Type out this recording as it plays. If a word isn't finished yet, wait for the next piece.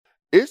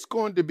it's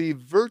going to be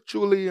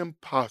virtually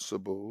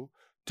impossible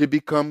to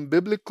become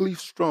biblically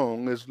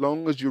strong as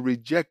long as you're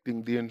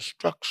rejecting the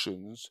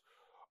instructions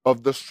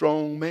of the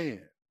strong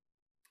man.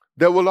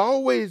 There will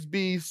always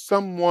be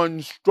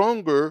someone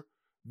stronger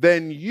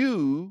than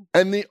you,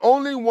 and the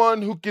only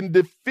one who can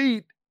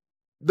defeat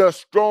the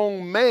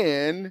strong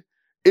man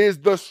is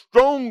the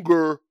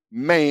stronger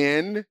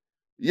man,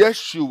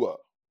 Yeshua.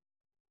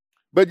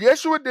 But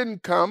Yeshua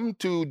didn't come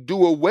to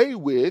do away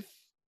with.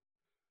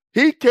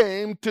 He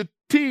came to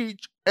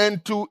teach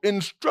and to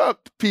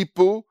instruct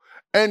people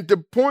and to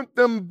point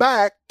them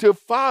back to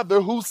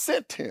Father who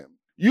sent him.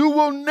 You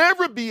will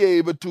never be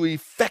able to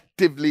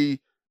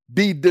effectively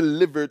be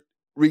delivered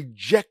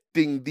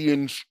rejecting the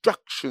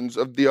instructions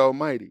of the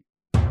Almighty.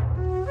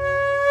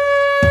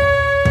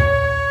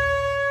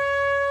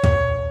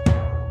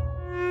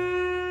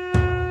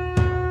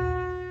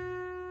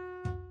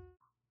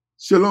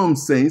 Shalom,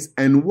 saints,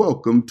 and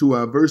welcome to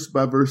our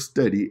verse-by-verse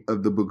study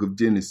of the book of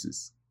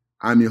Genesis.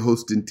 I'm your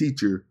host and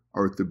teacher,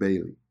 Arthur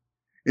Bailey.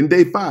 In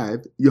day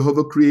 5,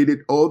 Jehovah created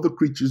all the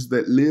creatures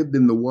that lived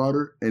in the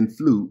water and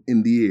flew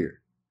in the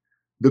air.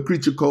 The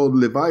creature called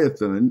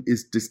Leviathan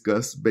is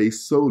discussed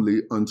based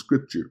solely on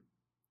scripture.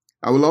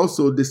 I will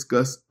also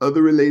discuss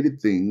other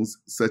related things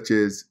such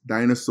as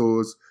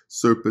dinosaurs,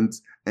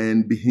 serpents,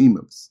 and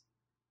behemoths.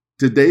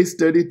 Today's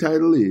study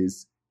title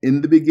is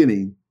In the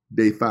Beginning,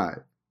 Day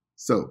 5.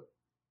 So,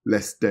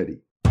 let's study.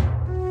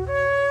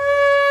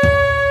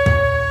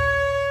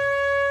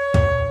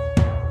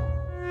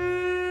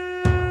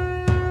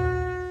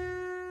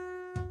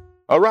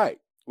 All right.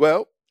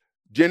 Well,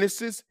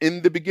 Genesis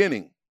in the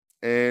beginning.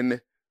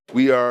 And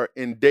we are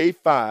in day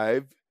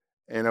 5.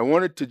 And I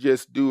wanted to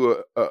just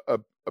do a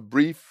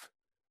brief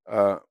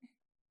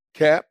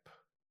cap.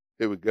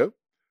 Here we go.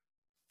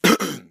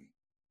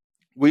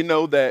 We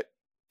know that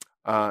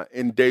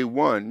in day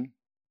 1,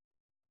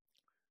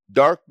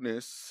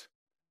 darkness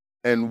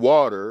and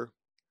water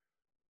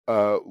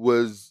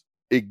was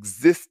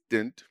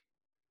existent,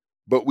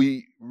 but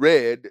we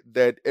read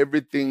that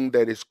everything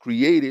that is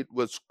created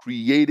was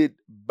created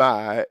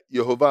by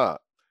Jehovah.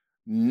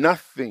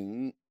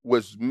 Nothing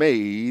was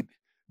made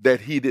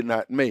that he did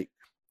not make.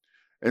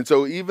 And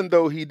so even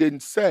though he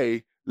didn't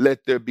say,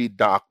 let there be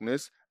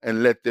darkness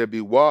and let there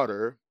be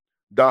water,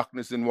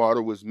 darkness and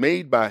water was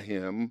made by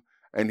him,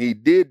 and he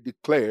did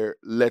declare,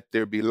 let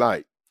there be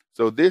light.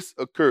 So this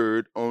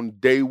occurred on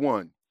day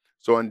 1.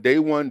 So on day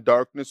 1,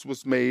 darkness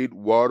was made,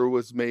 water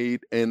was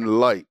made, and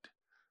light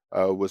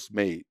was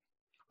made.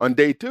 On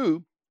day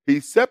 2, he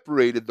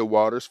separated the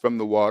waters from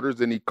the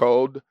waters, and he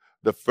called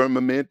the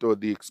firmament or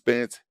the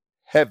expanse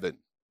heaven.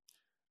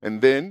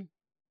 And then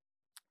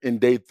in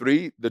day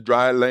 3, the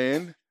dry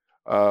land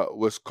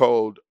was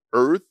called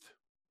earth.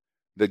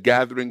 The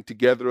gathering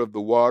together of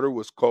the water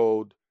was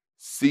called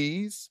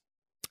seas.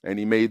 And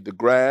he made the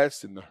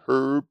grass and the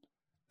herb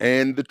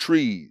and the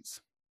trees.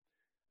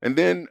 And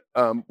then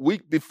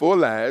week before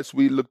last,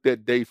 we looked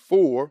at day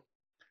 4.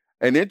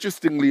 And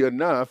interestingly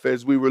enough,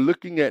 as we were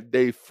looking at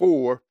day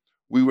 4,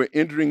 we were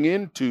entering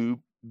into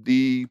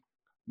the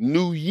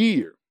new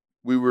year.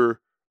 We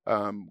were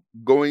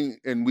going,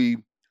 and we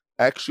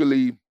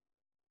actually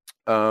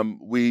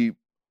we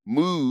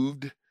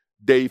moved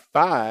day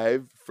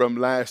 5 from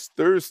last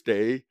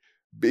Thursday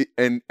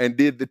and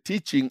did the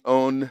teaching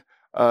on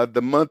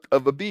the month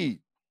of Abib.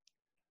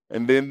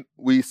 And then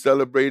we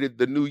celebrated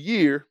the new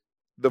year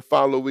the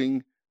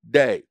following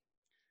day.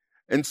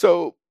 And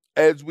so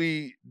as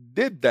we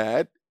did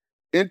that,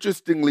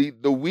 interestingly,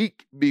 the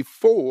week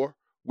before,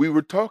 we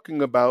were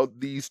talking about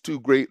these two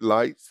great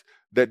lights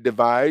that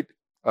divide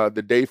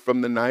the day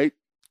from the night,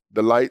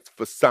 the lights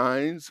for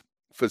signs,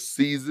 for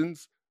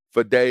seasons,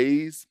 for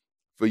days,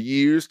 for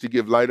years, to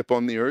give light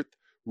upon the earth,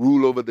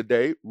 rule over the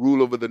day,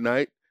 rule over the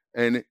night,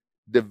 and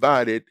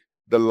divided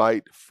the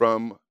light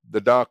from the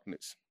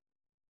darkness.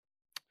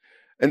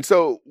 And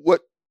so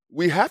what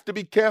we have to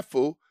be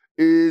careful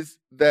is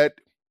that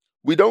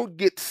we don't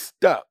get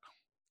stuck.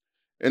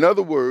 In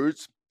other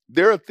words,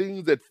 there are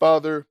things that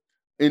Father,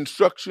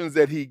 instructions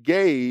that he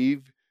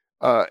gave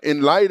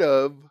in light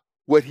of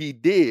what he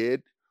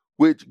did,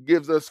 which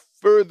gives us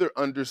further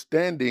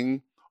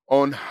understanding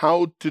on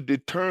how to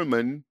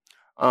determine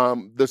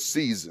the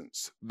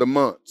seasons, the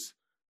months.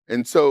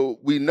 And so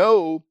we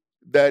know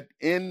that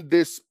in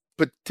this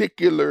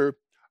particular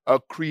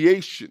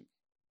creation,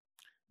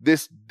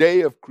 this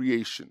day of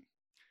creation,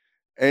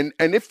 and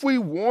if we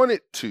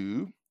wanted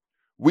to,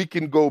 we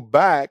can go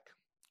back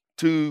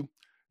to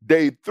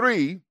day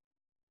 3,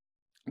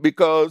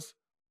 because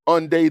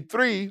on day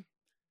 3,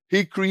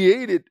 he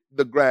created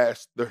the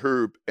grass, the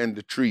herb, and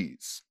the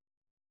trees.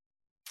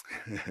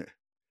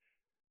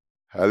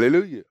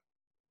 Hallelujah.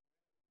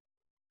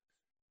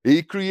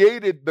 He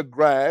created the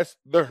grass,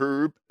 the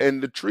herb,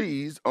 and the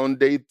trees on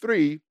day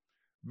 3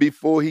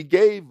 before he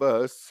gave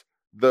us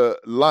the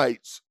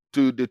lights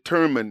to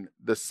determine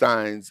the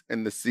signs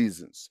and the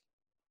seasons.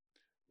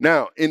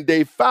 Now, in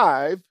day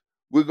 5,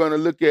 we're going to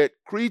look at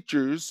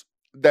creatures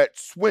that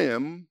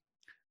swim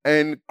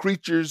and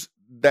creatures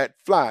that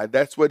fly.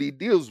 That's what he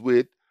deals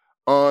with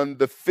on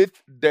the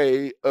fifth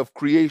day of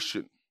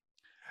creation.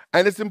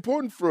 And it's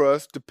important for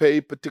us to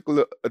pay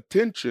particular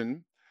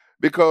attention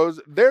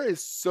because there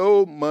is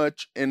so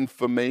much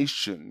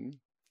information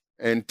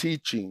and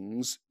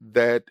teachings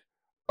that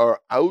are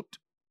out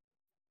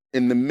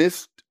in the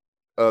midst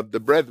of the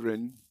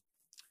brethren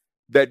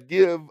that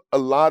give a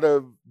lot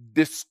of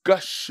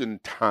discussion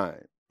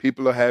time.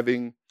 People are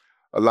having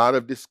a lot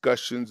of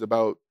discussions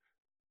about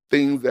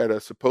things that are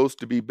supposed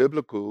to be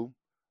biblical,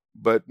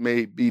 but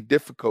may be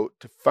difficult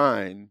to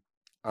find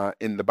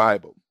in the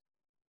Bible.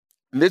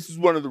 And this is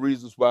one of the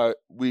reasons why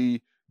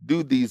we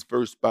do these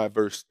verse by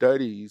verse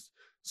studies,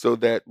 so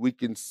that we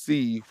can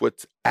see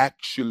what's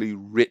actually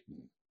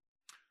written.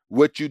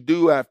 What you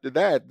do after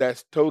that,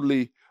 that's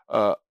totally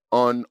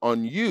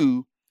on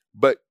you.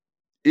 But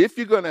if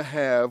you're going to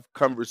have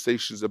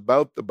conversations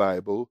about the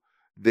Bible,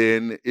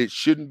 then it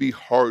shouldn't be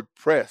hard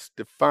pressed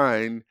to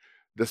find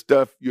the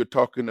stuff you're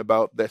talking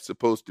about that's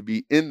supposed to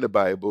be in the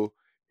Bible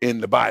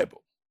in the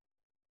Bible.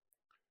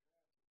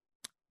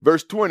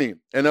 Verse 20,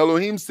 and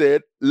Elohim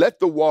said, let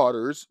the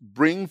waters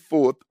bring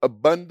forth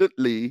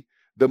abundantly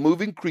the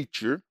moving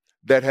creature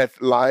that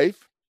hath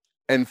life,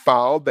 and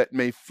fowl that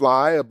may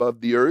fly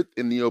above the earth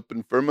in the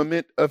open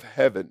firmament of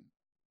heaven.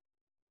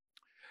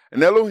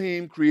 And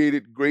Elohim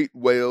created great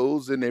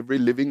whales and every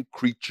living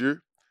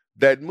creature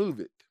that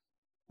moveth,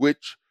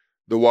 which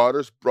the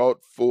waters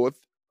brought forth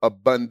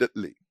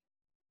abundantly,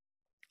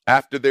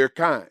 after their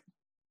kind,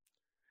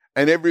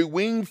 and every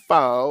winged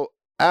fowl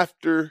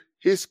after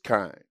his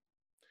kind.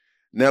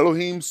 And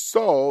Elohim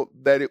saw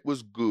that it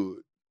was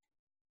good.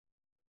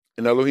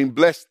 And Elohim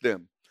blessed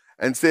them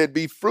and said,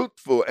 be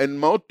fruitful and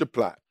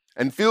multiply,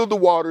 and fill the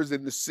waters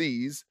in the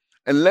seas,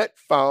 and let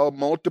fowl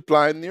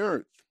multiply in the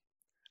earth.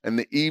 And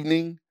the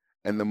evening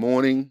and the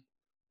morning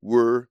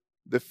were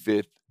the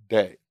fifth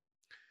day.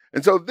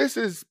 And so this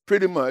is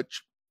pretty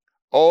much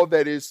all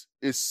that is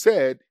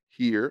said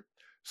here.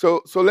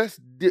 So let's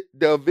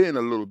delve in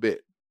a little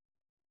bit.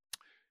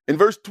 In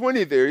verse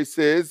 20 there, he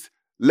says,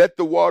 let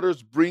the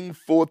waters bring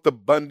forth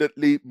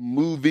abundantly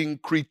moving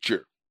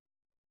creature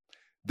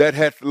that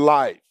hath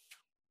life,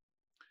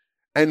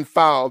 and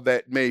fowl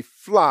that may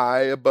fly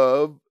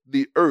above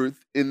the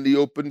earth in the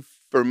open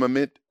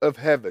firmament of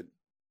heaven.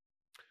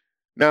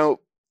 Now,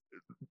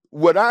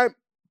 what I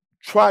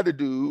try to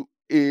do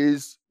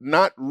is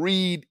not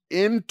read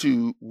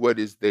into what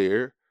is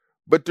there,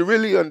 but to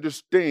really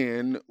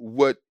understand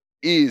what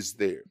is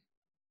there.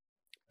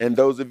 And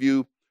those of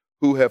you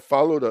who have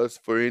followed us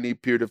for any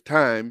period of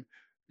time,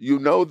 you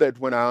know that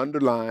when I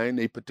underline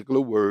a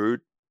particular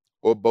word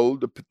or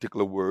bold a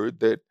particular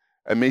word, that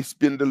I may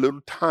spend a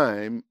little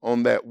time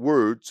on that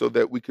word so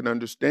that we can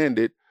understand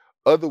it.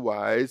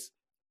 Otherwise,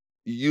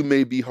 you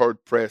may be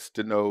hard-pressed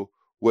to know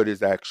what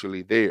is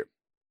actually there.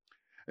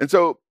 And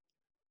so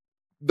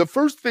the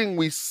first thing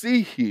we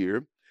see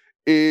here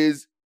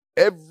is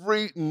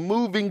every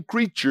moving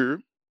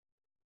creature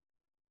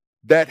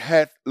that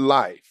hath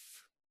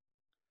life.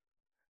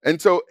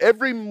 And so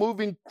every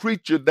moving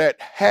creature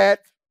that hath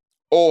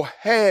or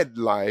had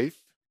life,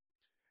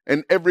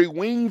 and every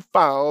winged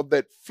fowl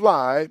that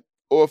fly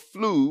or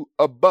flew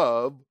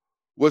above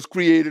was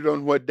created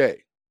on what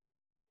day?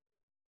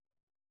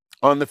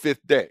 On the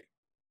fifth day.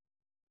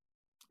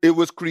 It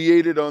was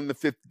created on the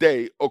fifth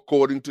day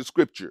according to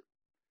Scripture.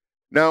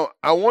 Now,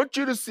 I want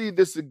you to see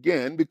this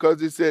again,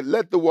 because it said,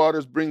 let the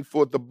waters bring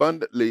forth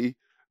abundantly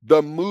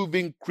the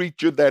moving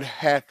creature that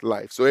hath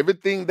life. So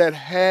everything that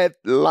had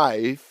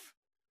life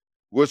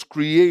was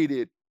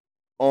created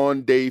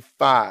on day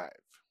 5.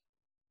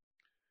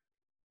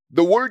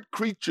 The word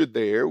creature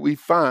there we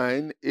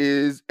find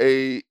is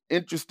an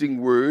interesting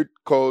word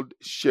called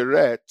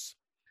sheretz.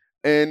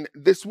 And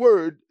this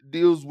word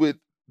deals with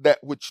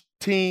that which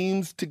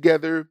teams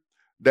together,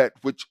 that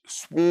which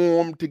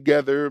swarm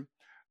together,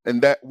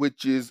 and that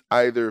which is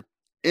either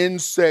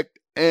insect,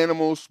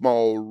 animal,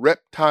 small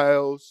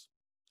reptiles.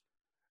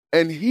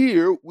 And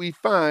here we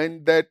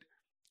find that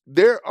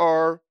there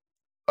are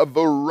a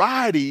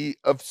variety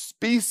of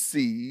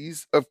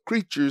species of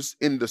creatures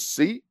in the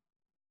sea.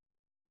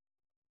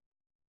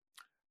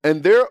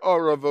 And there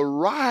are a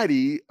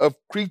variety of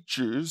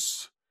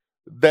creatures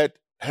that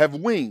have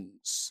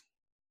wings,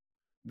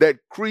 that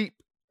creep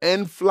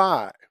and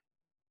fly.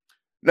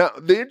 Now,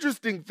 the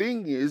interesting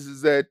thing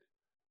is that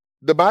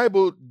the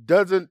Bible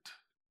doesn't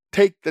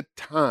take the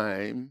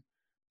time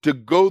to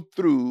go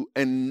through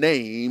and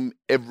name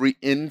every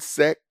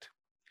insect,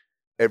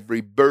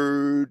 every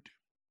bird,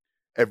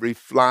 every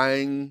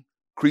flying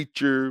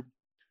creature,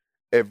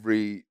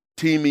 every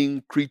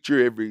teeming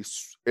creature,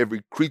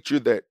 every creature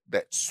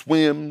that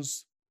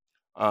swims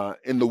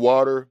in the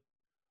water,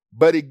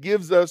 but it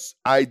gives us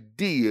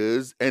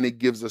ideas and it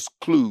gives us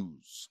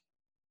clues.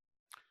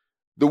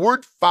 The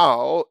word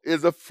fowl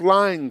is a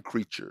flying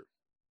creature,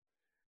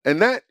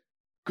 and that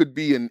could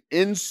be an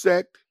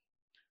insect,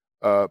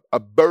 a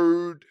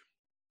bird.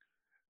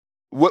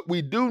 What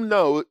we do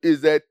know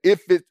is that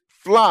if it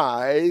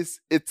flies,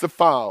 it's a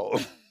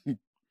fowl.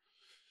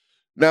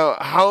 Now,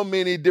 how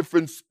many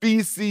different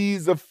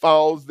species of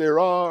fowls there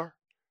are,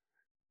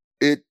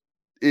 it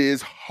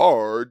is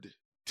hard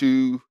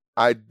to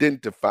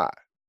identify.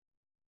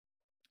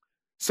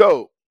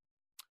 So,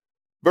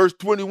 verse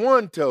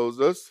 21 tells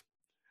us,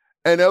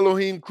 and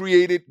Elohim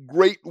created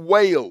great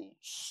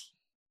whales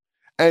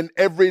and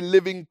every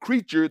living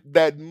creature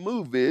that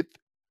moveth,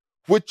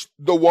 which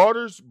the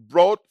waters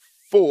brought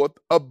forth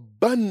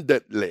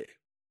abundantly.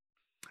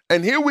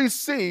 And here we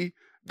see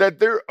that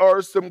there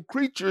are some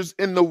creatures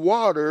in the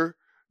water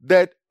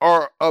that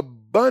are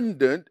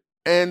abundant,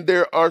 and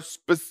there are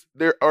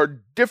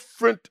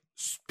different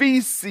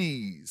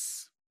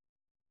species.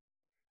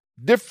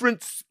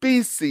 Different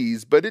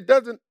species, but it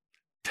doesn't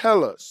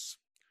tell us.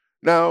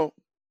 Now,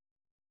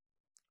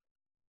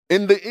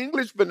 in the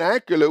English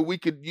vernacular, we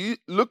could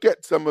look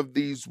at some of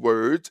these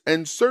words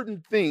and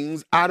certain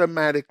things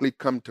automatically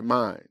come to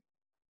mind.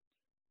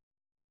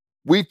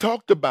 We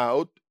talked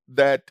about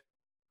that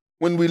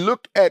when we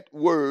look at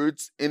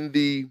words in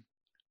the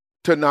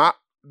Tanakh,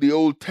 the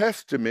Old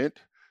Testament,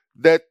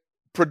 that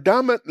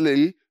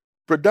predominantly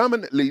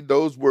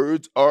those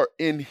words are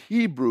in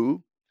Hebrew,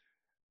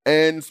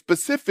 and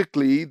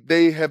specifically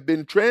they have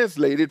been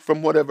translated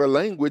from whatever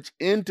language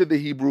into the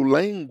Hebrew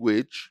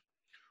language,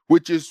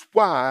 which is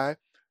why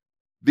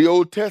the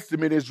Old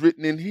Testament is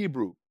written in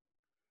Hebrew.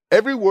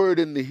 Every word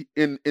in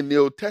the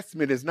Old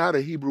Testament is not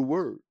a Hebrew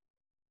word.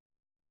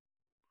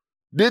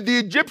 Did the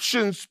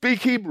Egyptians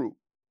speak Hebrew?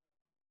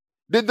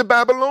 Did the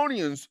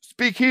Babylonians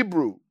speak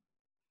Hebrew?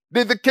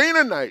 Did the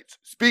Canaanites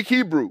speak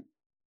Hebrew?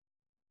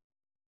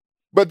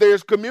 But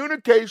there's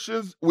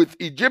communications with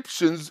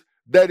Egyptians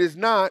that is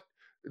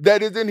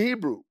in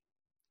Hebrew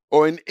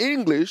or in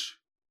English,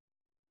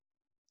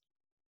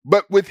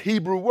 but with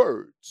Hebrew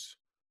words.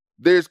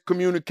 There's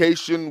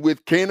communication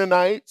with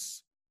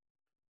Canaanites,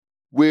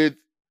 with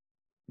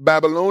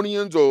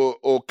Babylonians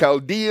or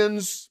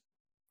Chaldeans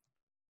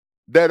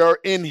that are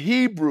in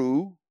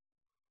Hebrew,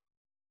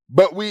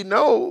 but we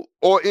know,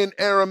 or in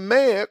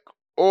Aramaic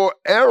or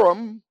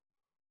Aram,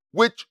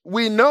 which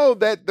we know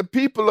that the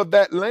people of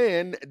that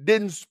land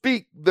didn't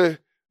speak the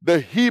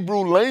Hebrew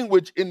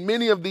language in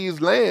many of these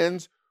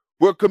lands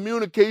where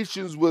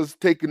communications was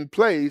taking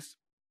place.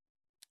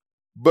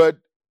 But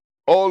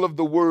all of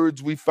the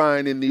words we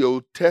find in the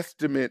Old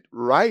Testament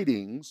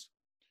writings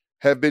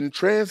have been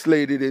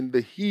translated in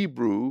the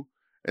Hebrew,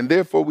 and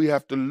therefore we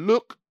have to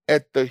look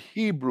at the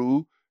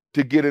Hebrew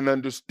to get an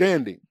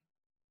understanding.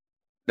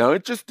 Now,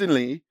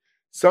 interestingly,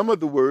 some of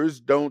the words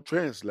don't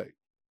translate.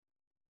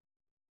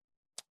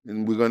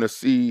 And we're going to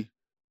see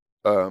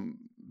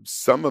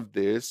some of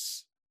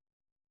this.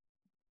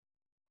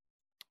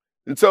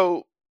 And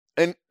so,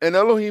 and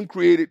Elohim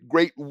created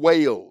great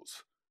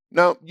whales.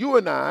 Now, you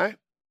and I,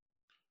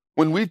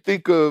 when we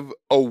think of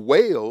a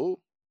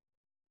whale,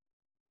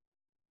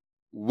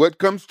 what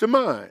comes to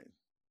mind?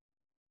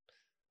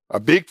 A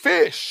big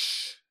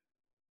fish.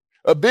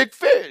 A big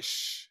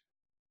fish.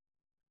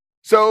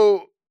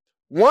 So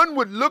one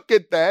would look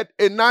at that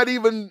and not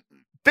even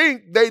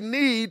think they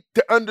need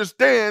to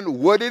understand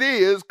what it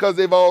is because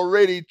they've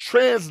already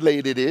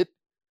translated it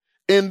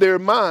in their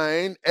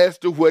mind as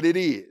to what it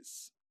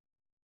is.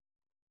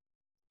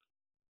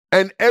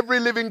 And every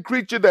living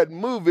creature that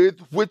moveth,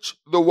 which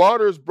the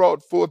waters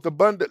brought forth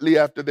abundantly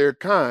after their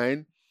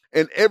kind,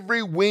 and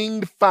every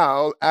winged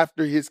fowl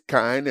after his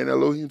kind, and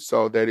Elohim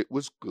saw that it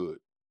was good.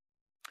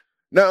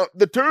 Now,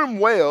 the term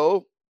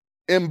whale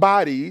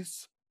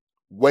embodies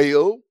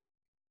whale,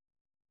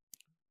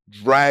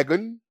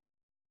 dragon,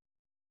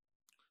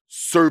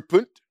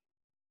 serpent,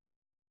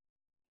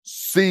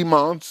 sea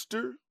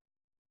monster.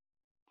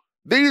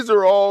 These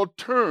are all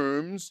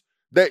terms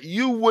that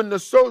you wouldn't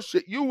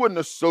associate. You wouldn't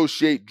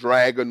associate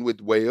dragon with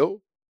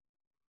whale.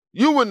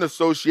 You wouldn't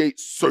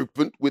associate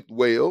serpent with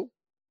whale.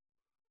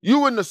 You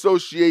wouldn't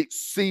associate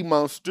sea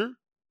monster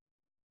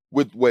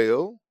with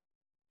whale.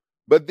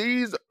 But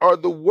these are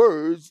the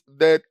words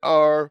that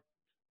are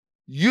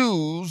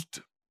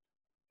used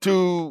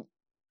to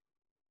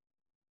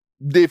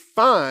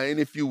define,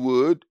 if you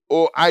would,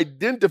 or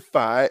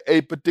identify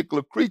a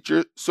particular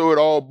creature. So it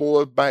all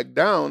boils back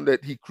down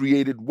that he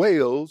created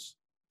whales.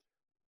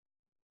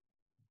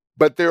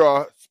 But there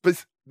are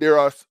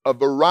a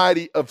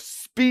variety of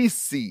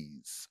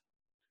species.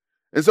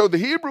 And so the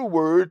Hebrew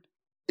word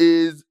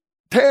is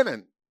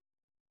tannin.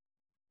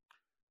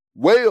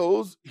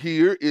 Whales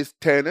here is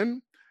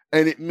tannin,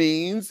 and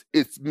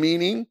it's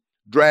meaning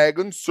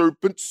dragon,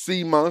 serpent,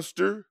 sea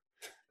monster.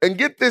 And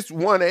get this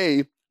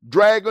 1A,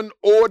 dragon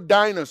or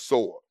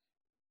dinosaur.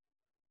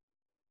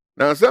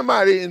 Now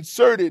somebody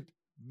inserted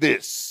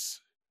this,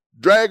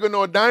 dragon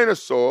or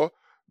dinosaur,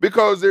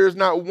 because there's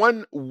not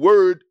one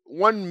word,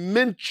 one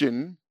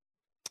mention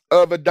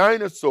of a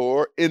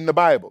dinosaur in the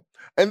Bible.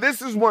 And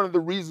this is one of the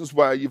reasons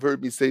why you've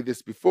heard me say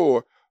this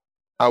before.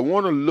 I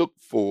want to look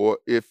for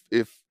if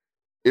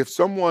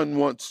someone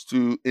wants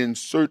to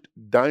insert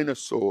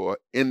dinosaur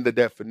in the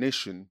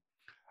definition,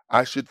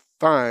 I should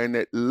find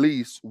at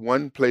least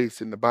one place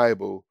in the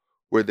Bible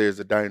where there's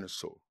a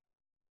dinosaur.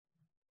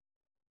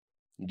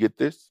 You get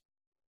this?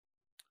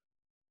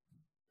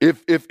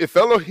 If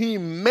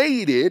Elohim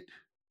made it,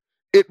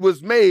 it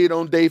was made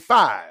on day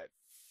 5.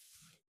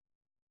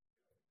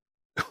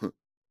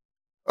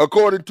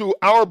 according to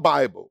our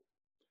Bible.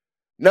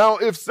 Now,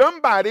 if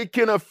somebody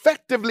can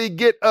effectively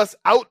get us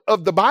out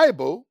of the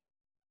Bible,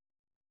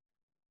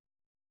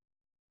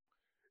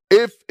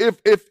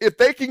 if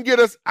they can get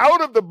us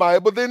out of the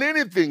Bible, then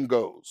anything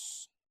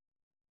goes.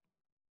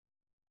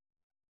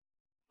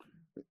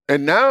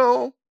 And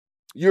now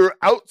you're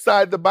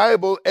outside the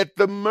Bible at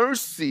the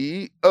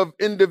mercy of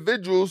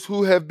individuals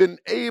who have been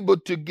able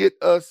to get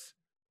us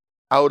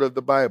out of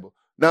the Bible.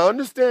 Now,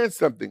 understand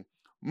something.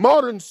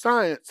 Modern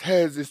science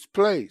has its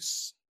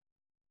place.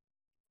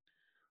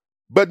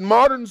 But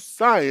modern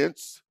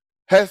science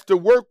has to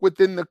work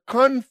within the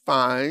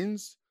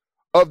confines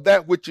of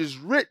that which is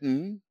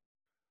written,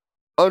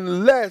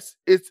 unless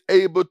it's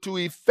able to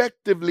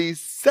effectively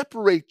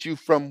separate you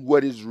from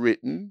what is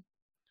written,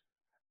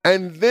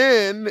 and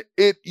then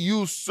it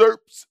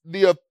usurps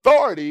the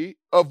authority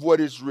of what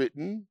is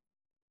written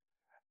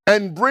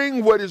and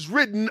bring what is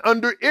written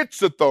under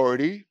its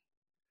authority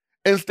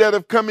instead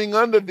of coming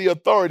under the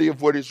authority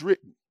of what is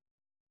written.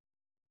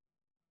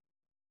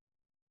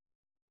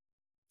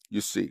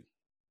 You see.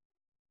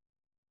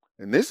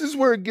 And this is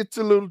where it gets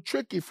a little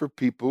tricky for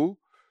people,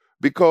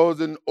 because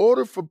in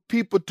order for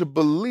people to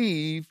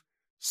believe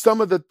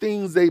some of the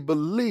things they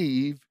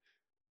believe,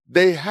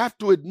 they have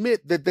to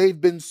admit that they've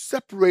been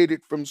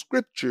separated from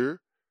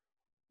Scripture,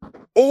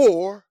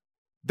 or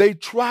they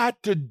try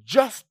to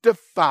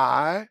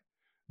justify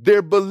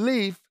their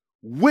belief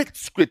with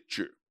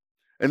Scripture.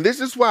 And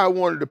this is why I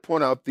wanted to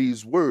point out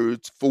these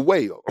words for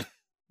whale.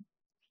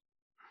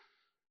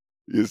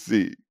 You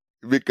see,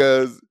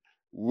 because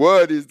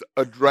what is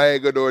a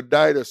dragon or a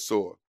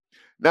dinosaur?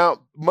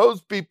 Now,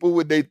 most people,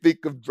 when they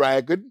think of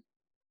dragon,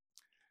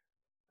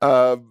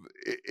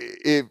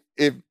 if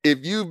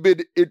you've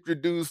been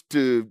introduced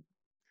to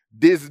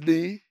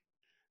Disney,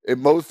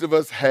 and most of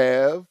us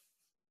have,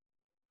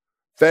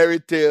 fairy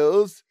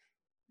tales,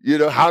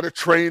 How to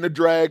Train a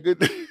Dragon,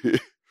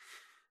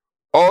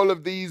 all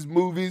of these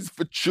movies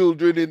for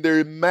children in their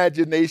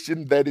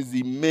imagination that is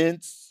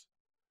immense,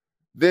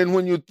 then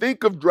when you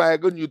think of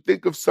dragon, you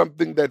think of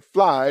something that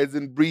flies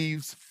and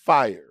breathes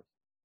fire.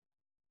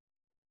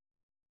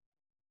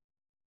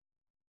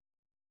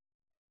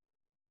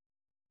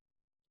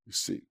 You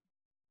see.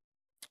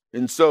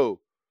 And so,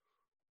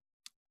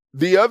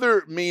 the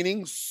other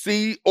meaning,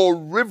 sea or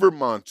river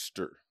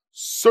monster,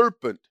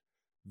 serpent,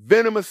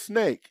 venomous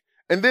snake.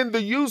 And then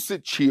the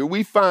usage here,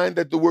 we find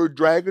that the word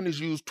dragon is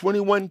used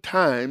 21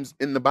 times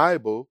in the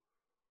Bible,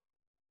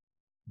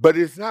 but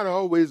it's not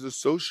always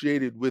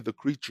associated with a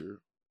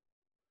creature.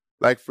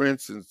 Like, for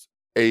instance,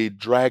 a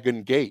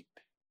dragon gate.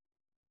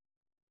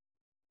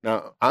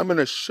 Now, I'm going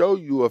to show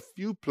you a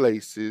few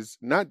places,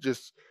 I'm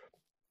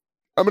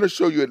going to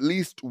show you at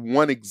least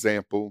one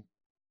example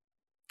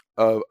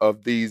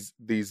of these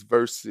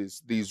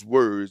verses, these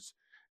words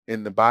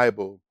in the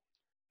Bible.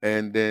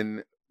 And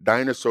then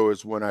dinosaur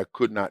is one I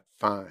could not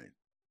find.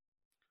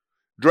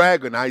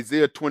 Dragon,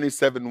 Isaiah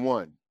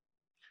 27:1.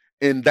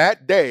 In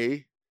that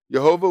day,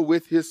 Jehovah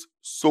with his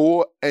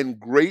sore and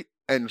great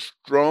and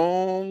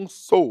strong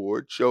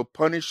sword shall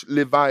punish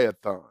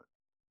Leviathan,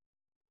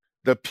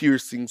 the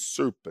piercing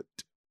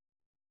serpent.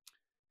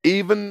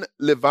 Even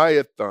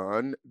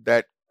Leviathan,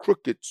 that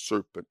crooked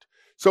serpent.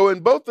 So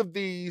in both of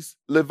these,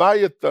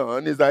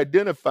 Leviathan is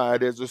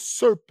identified as a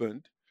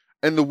serpent,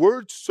 and the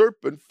word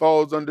serpent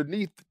falls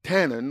underneath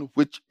tannin,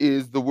 which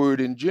is the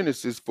word in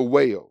Genesis for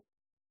whale.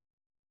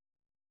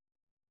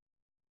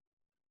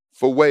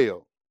 For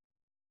whale.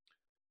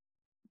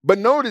 But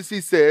notice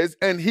he says,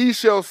 and he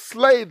shall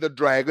slay the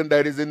dragon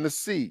that is in the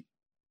sea.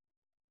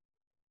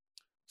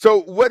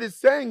 So what it's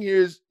saying here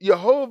is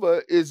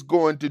Jehovah is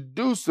going to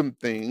do some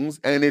things,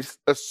 and it's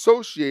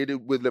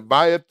associated with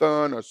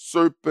Leviathan, a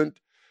serpent,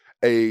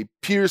 a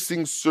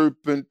piercing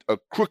serpent, a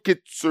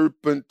crooked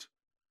serpent,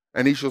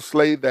 and he shall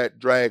slay that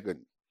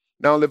dragon.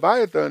 Now,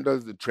 Leviathan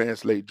doesn't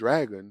translate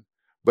dragon,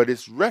 but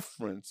its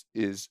reference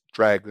is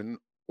dragon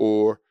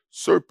or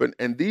serpent.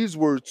 And these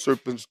words,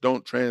 serpents,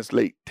 don't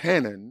translate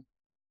tannin,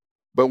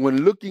 but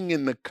when looking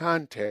in the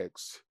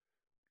context,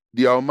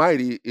 the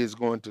Almighty is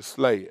going to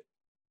slay it.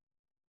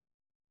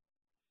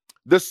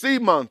 The sea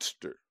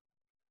monster,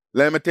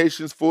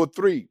 Lamentations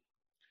 4:3.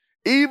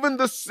 Even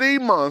the sea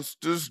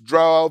monsters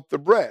draw out the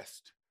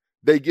breast.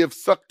 They give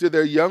suck to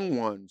their young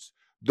ones.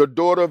 The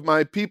daughter of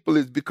my people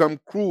is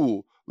become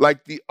cruel,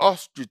 like the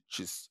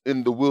ostriches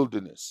in the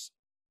wilderness.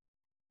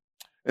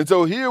 And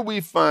so here we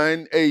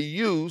find a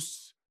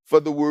use for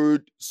the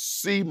word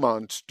sea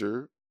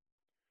monster,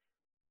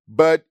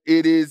 but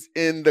it is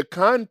in the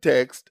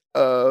context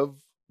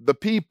of the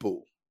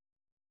people.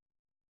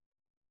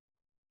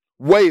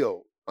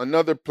 Whale,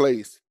 another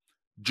place.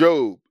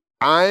 Job,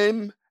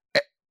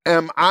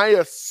 am I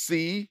a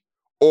sea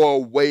or a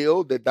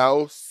whale that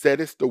thou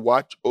settest to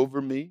watch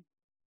over me?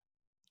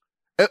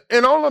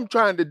 And all I'm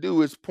trying to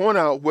do is point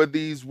out where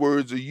these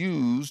words are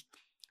used.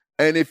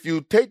 And if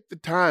you take the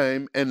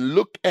time and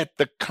look at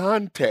the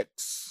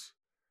context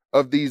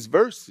of these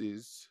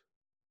verses,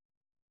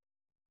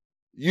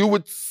 you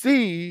would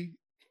see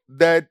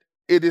that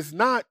it is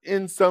not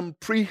in some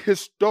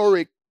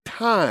prehistoric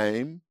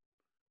time,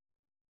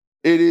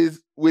 it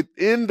is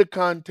within the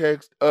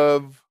context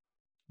of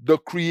the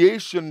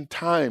creation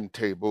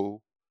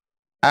timetable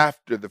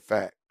after the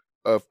fact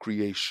of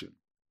creation,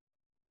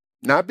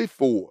 not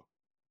before.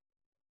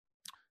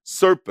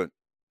 Serpent.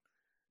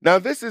 Now,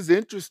 this is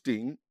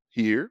interesting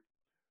here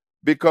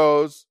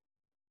because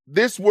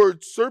this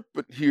word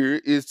serpent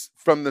here is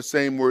from the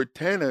same word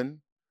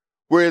Tannin,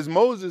 whereas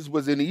Moses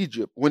was in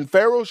Egypt. When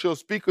Pharaoh shall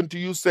speak unto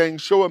you, saying,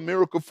 show a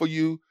miracle for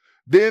you,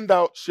 then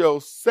thou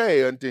shalt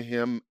say unto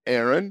him,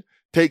 Aaron,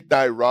 take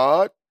thy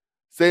rod.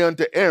 Say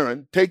unto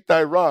Aaron, take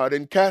thy rod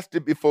and cast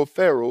it before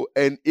Pharaoh,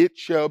 and it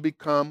shall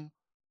become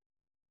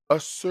a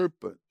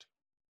serpent.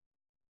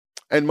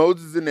 And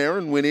Moses and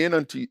Aaron went in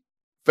unto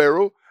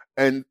Pharaoh,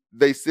 and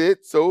they said,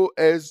 so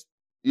as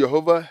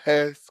Jehovah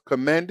has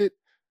commanded.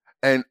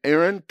 And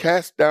Aaron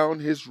cast down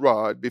his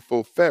rod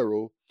before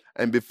Pharaoh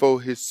and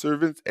before his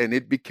servants, and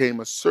it became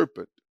a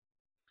serpent.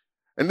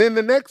 And then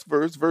the next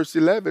verse, verse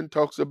 11,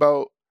 talks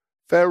about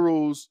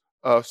Pharaoh's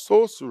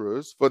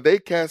sorcerers, for they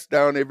cast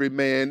down every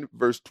man,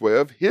 verse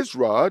 12, his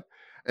rod,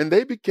 and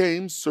they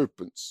became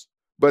serpents.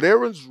 But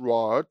Aaron's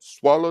rod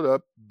swallowed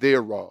up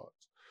their rods.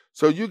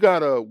 So you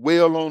got a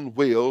whale on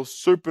whale,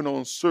 serpent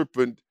on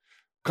serpent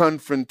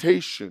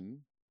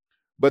confrontation,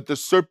 but the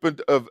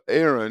serpent of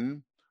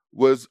Aaron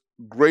was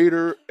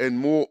greater and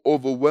more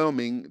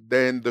overwhelming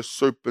than the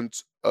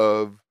serpents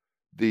of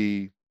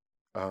the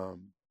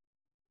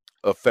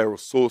of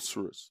Pharaoh's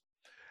sorcerers.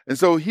 And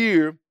so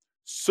here,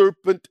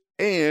 serpent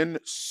and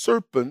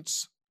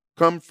serpents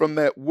come from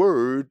that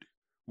word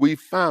we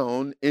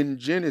found in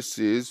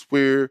Genesis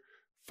where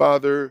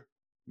Father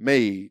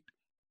made.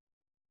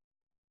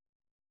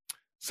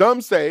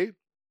 Some say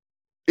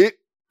it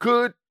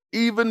could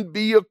even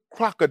be a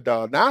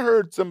crocodile. Now, I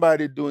heard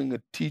somebody doing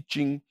a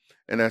teaching,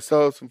 and I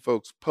saw some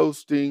folks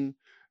posting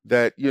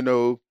that,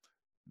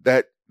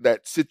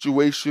 that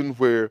situation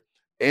where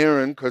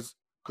Aaron, because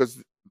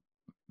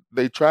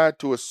they tried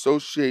to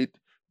associate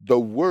the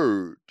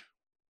word,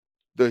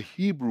 the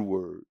Hebrew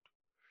word,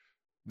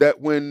 that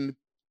when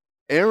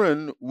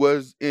Aaron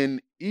was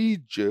in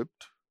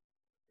Egypt,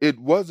 it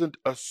wasn't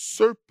a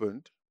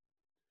serpent,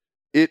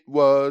 it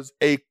was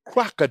a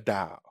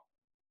crocodile.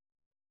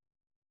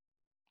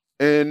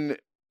 And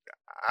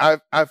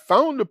I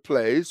found a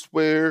place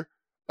where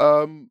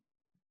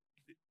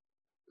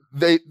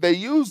they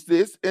use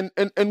this,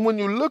 and when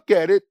you look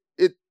at it,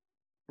 it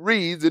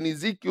reads in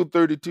Ezekiel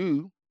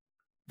 32,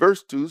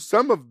 verse 2,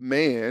 Son of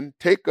man,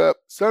 take up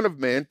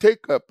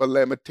a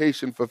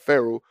lamentation for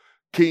Pharaoh,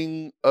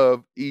 king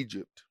of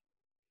Egypt,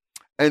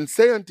 and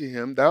say unto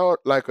him, thou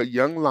art like a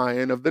young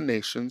lion of the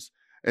nations,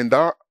 and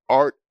thou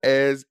art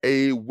as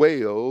a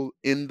whale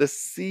in the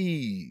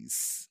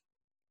seas.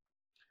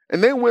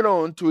 And they went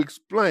on to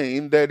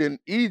explain that in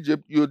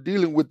Egypt, you're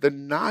dealing with the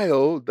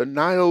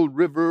Nile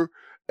River,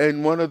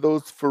 and one of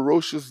those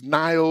ferocious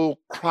Nile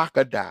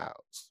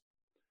crocodiles.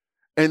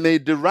 And they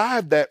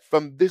derived that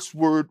from this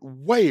word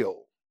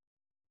whale.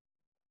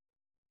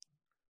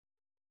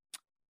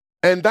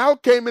 And thou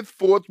camest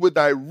forth with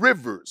thy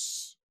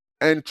rivers,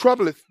 and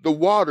troubleth the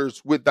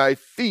waters with thy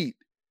feet,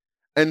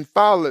 and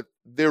fouleth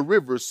their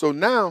rivers. So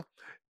now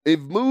it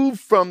moved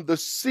from the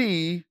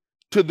sea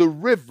to the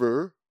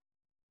river,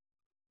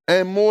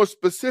 and more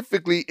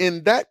specifically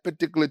in that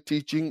particular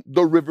teaching,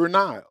 the river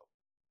Nile.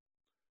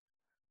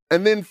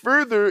 And then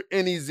further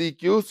in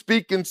Ezekiel,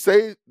 speak and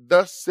say,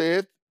 thus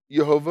saith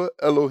Jehovah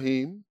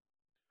Elohim,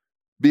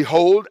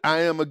 behold,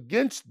 I am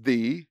against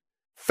thee,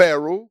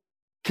 Pharaoh,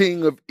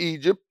 king of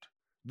Egypt,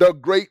 the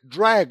great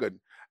dragon.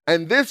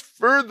 And this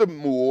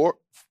furthermore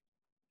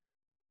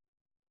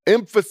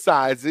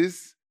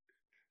emphasizes,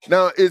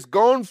 now it's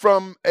gone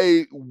from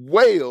a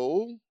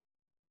whale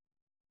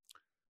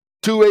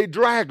to a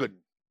dragon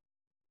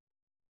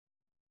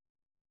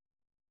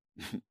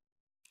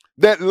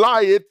that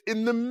lieth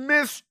in the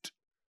midst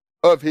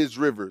of his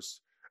rivers.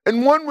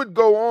 And one would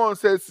go on,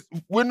 says,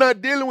 we're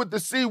not dealing with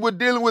the sea, we're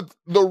dealing with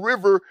the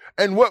river.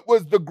 And what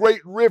was the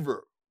great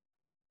river?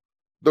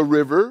 The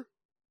river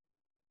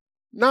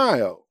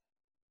Nile.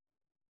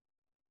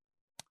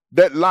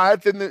 That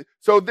lieth in the,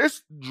 so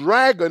this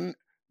dragon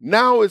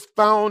now is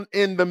found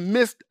in the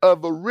midst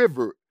of a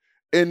river,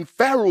 in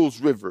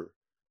Pharaoh's river,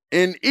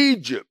 in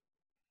Egypt,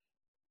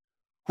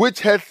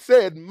 which hath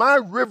said, my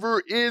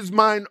river is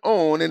mine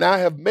own, and I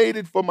have made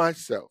it for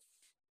myself.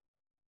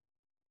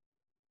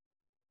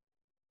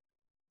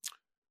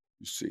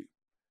 You see.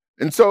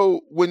 And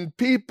so when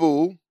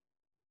people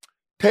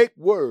take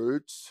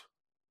words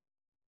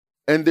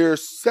and they're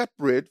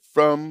separate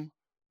from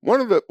one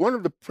of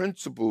the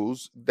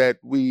principles that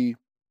we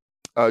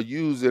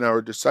use in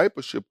our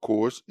discipleship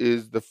course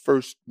is the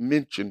first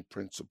mention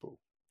principle.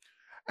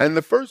 And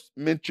the first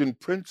mention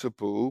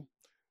principle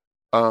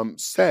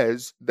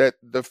says that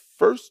the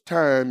first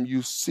time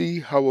you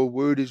see how a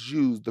word is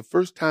used, the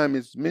first time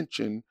it's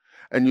mentioned,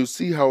 and you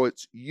see how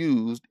it's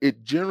used,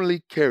 it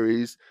generally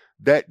carries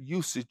that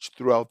usage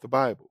throughout the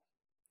Bible.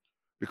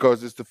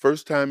 Because it's the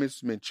first time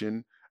it's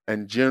mentioned,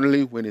 and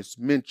generally when it's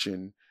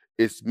mentioned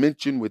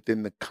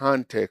within the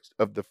context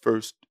of the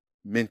first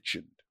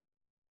mentioned.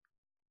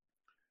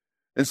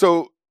 And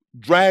so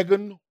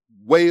dragon,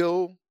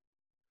 whale,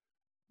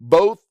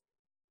 both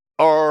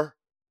are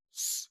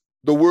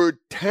the word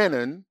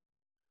tannin,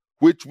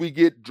 which we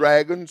get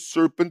dragon,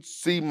 serpent,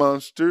 sea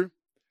monster.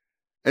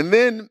 And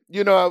then,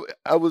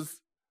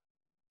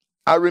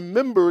 I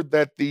remember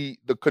that the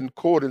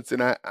concordance,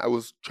 and I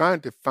was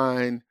trying to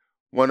find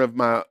one of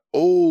my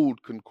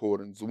old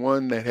concordance,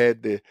 one that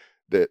had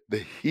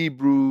the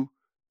Hebrew,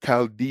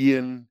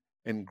 Chaldean,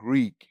 and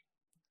Greek,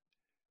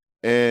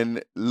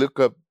 and look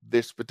up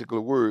this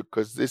particular word,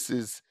 because this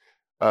is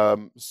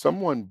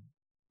someone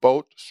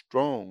bought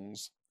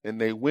Strong's and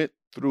they went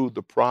through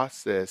the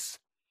process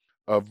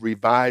of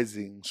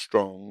revising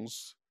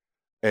Strong's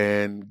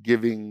and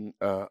giving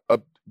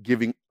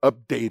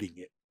updating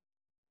it.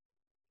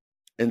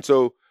 And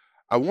so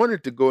I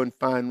wanted to go and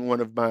find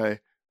one of my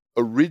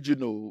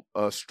original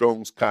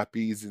Strong's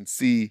copies and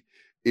see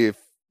if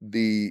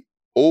the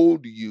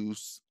old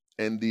use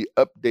and the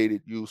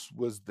updated use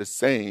was the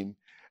same,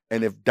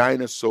 and if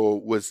dinosaur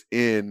was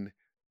in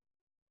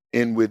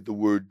with the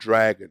word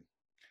dragon.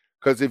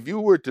 Because if you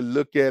were to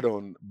look at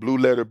on Blue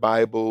Letter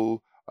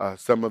Bible,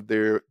 some of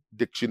their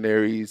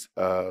dictionaries,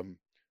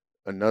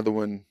 another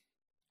one,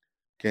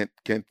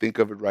 can't think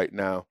of it right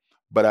now,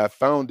 but I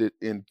found it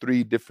in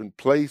 3 different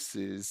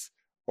places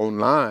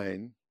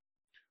online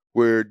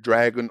where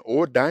dragon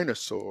or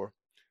dinosaur.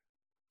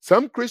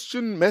 Some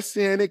Christian,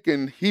 Messianic,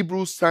 and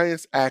Hebrew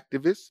science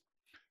activists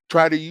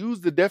try to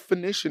use the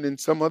definition in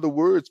some other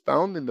words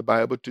found in the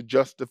Bible to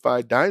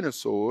justify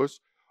dinosaurs,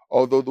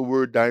 although the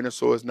word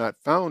dinosaur is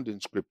not found in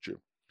Scripture.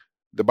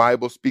 The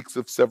Bible speaks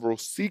of several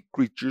sea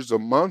creatures or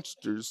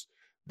monsters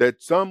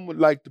that some would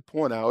like to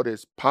point out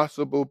as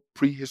possible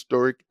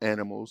prehistoric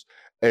animals,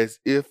 as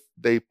if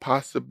they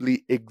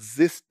possibly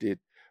existed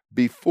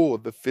before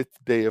the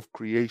 5th day of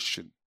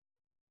creation.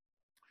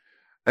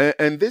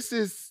 And this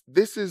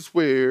is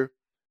where,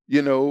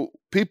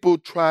 people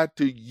try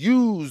to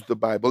use the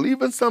Bible.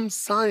 Even some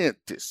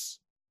scientists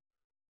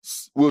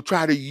will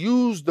try to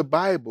use the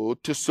Bible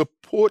to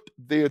support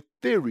their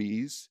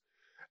theories.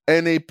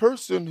 And a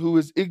person who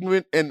is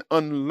ignorant and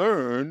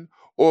unlearned,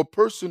 or a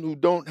person who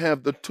don't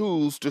have the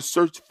tools to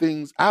search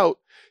things out,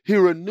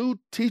 hear a new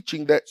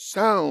teaching that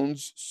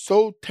sounds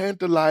so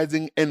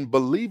tantalizing and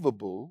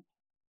believable.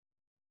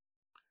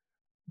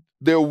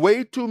 There are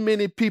way too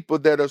many people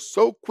that are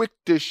so quick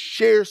to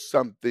share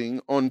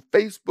something on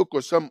Facebook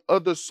or some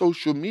other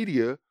social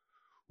media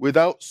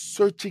without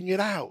searching it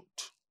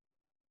out,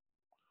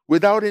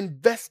 without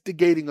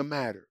investigating a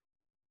matter.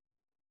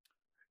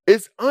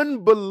 It's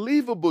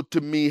unbelievable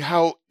to me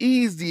how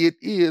easy it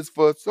is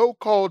for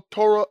so-called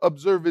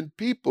Torah-observant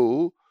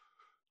people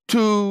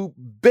to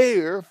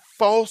bear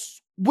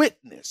false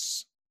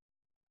witness.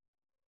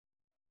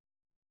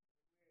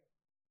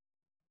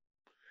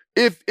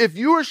 If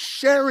you're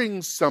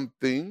sharing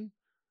something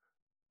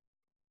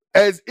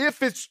as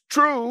if it's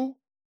true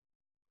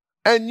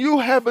and you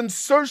haven't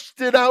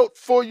searched it out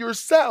for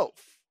yourself,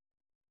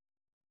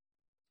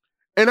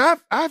 and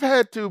I've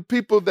had to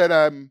people that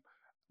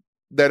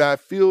I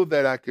feel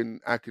that I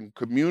can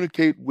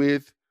communicate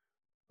with.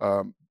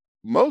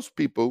 Most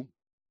people,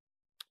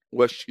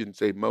 well, I shouldn't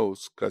say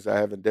most because I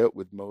haven't dealt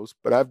with most,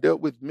 but I've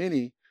dealt with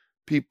many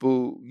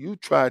people. You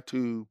try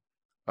to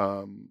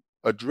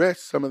address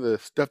some of the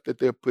stuff that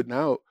they're putting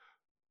out,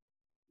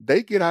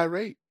 they get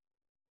irate.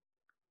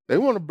 They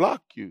want to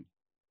block you.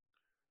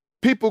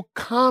 People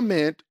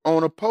comment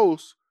on a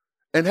post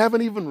and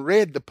haven't even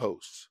read the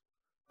post,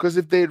 because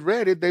if they'd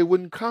read it, they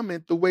wouldn't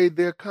comment the way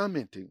they're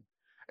commenting.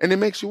 And it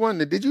makes you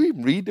wonder, did you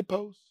even read the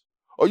post?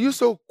 Or you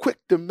so quick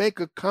to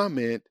make a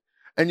comment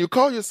and you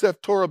call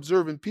yourself Torah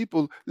observant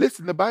people?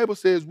 Listen, the Bible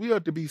says we are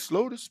to be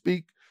slow to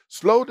speak,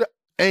 slow to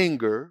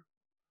anger,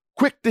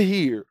 quick to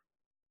hear.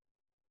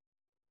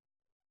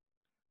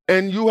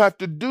 And you have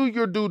to do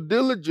your due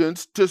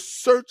diligence to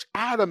search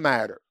out a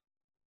matter.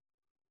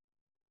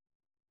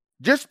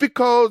 Just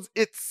because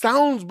it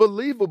sounds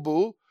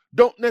believable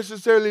don't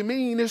necessarily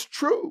mean it's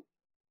true.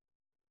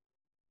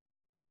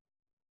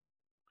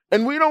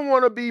 And we don't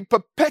want to be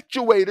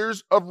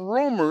perpetuators of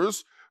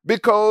rumors,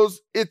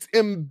 because it's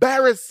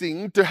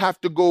embarrassing to have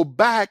to go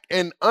back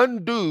and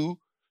undo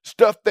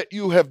stuff that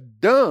you have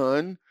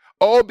done,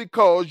 all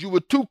because you were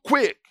too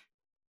quick.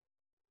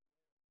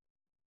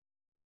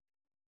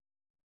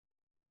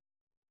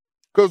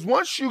 Because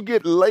once you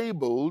get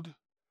labeled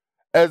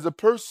as a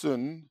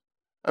person,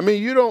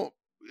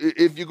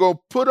 if you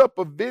go put up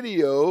a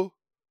video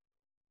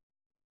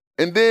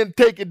and then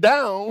take it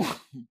down,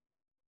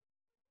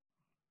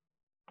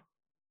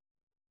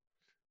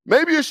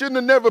 maybe you shouldn't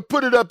have never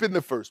put it up in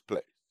the first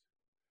place.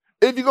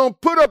 If you're going to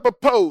put up a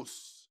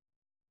post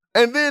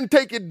and then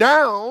take it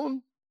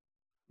down,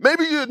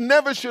 maybe you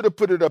never should have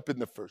put it up in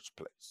the first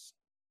place.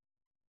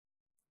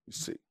 You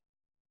see.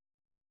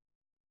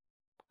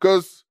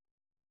 Because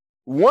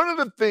one of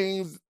the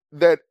things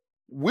that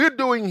we're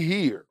doing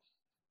here,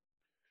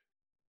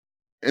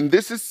 and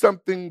this is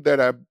something that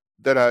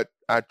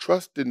I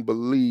trust and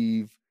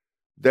believe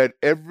that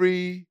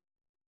every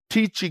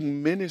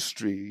teaching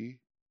ministry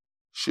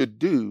should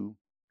do,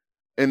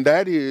 and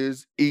that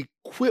is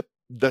equip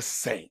the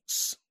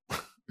saints.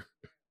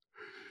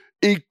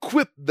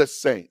 Equip the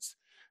saints.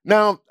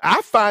 Now,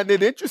 I find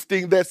it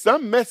interesting that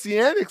some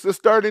messianics are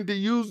starting to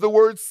use the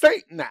word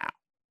saint now.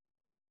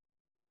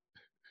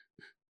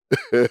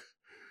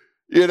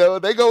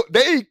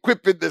 They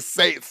equipping the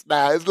saints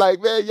now. It's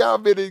like, man, y'all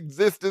been in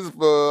existence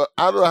for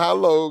I don't know how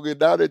long, and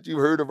now that you've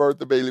heard of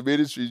Arthur Bailey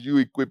Ministries, you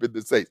equipping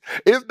the saints.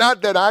 It's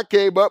not that I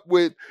came up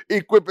with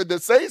equipping the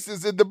saints,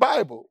 it's in the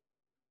Bible.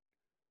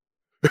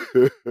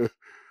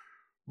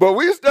 But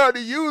we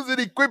started using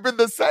equipping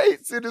the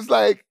saints, and it's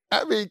like,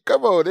 I mean,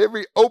 come on,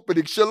 every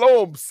opening,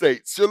 shalom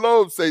saints.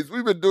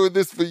 We've been doing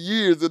this for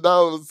years, and now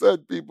all of a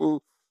sudden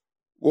people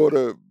want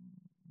to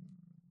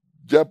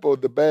jump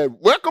on the band.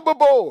 Welcome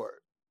aboard.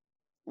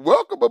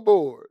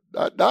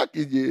 Not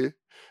knocking you.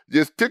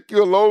 Just took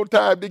you a long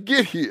time to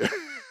get here.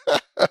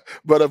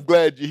 But I'm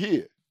glad you're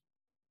here.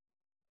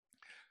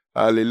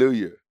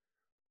 Hallelujah.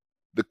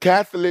 The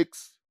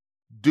Catholics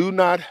do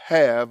not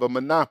have a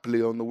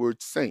monopoly on the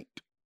word saint.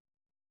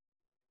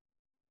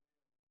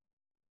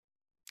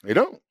 They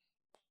don't.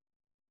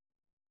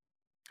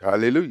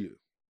 Hallelujah.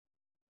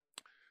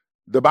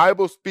 The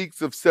Bible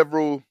speaks of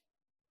several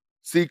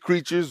sea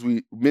creatures.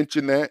 We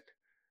mentioned that.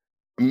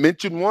 I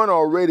mentioned one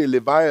already,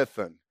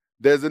 Leviathan.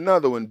 There's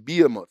another one,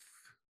 Behemoth.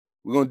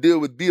 We're going to deal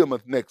with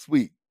Behemoth next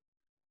week.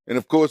 And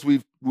of course,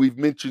 we've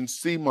mentioned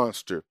sea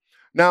monster.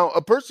 Now,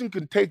 a person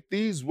can take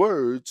these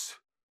words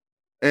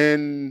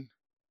and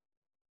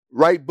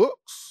write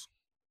books.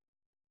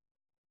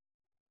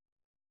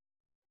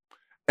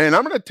 And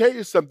I'm going to tell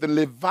you something.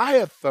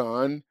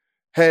 Leviathan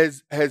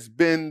has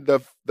been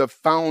the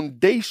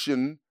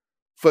foundation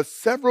for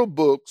several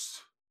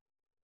books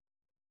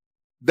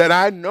that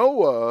I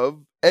know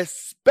of,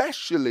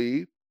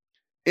 especially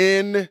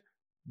in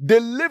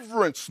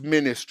deliverance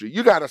ministry.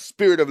 You got a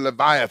spirit of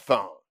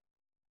Leviathan.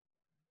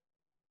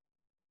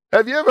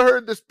 Have you ever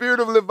heard the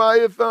spirit of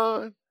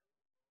Leviathan?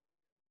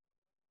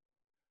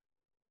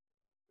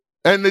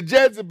 And the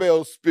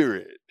Jezebel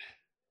spirit.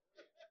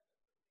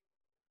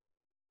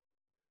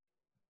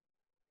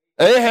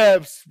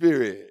 Ahab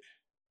spirit.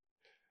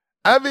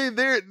 I mean,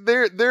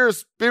 there's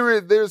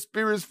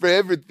spirits for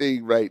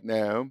everything right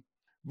now.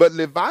 But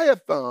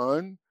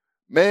Leviathan,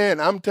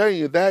 man, I'm telling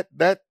you,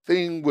 that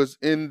thing was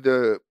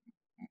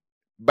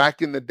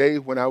back in the day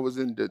when I was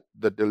in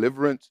the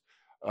deliverance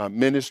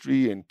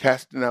ministry and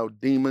casting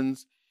out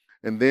demons.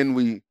 And then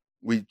we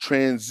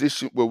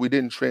transitioned, well, we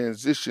didn't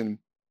transition.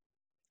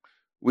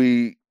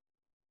 We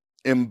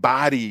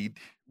embodied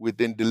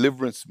within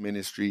deliverance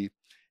ministry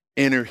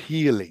inner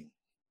healing.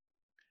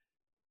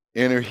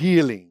 Inner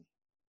healing.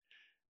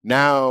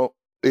 Now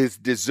is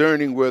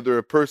discerning whether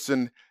a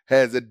person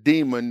has a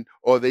demon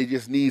or they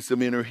just need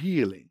some inner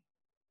healing.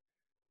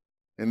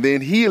 And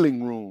then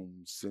healing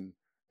rooms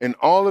and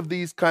all of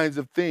these kinds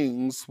of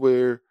things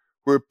where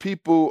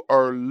people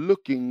are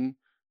looking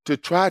to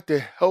try to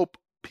help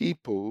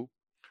people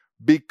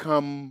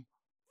become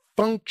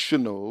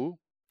functional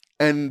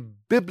and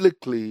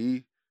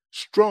biblically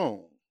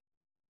strong.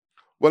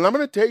 Well, I'm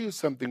going to tell you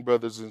something,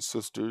 brothers and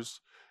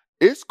sisters.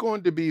 It's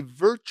going to be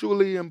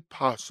virtually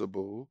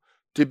impossible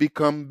to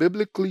become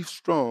biblically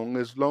strong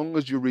as long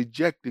as you're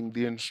rejecting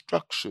the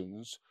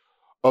instructions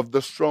of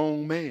the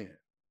strong man.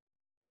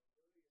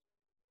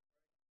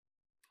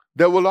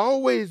 There will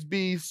always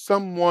be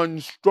someone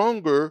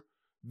stronger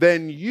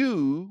than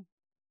you,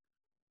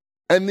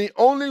 and the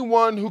only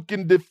one who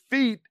can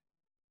defeat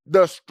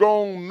the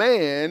strong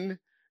man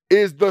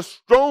is the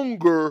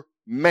stronger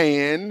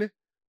man,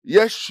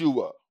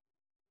 Yeshua.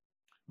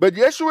 But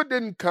Yeshua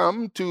didn't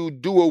come to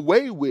do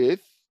away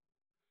with.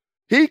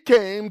 He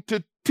came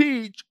to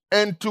teach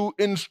and to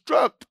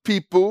instruct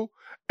people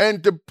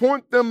and to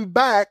point them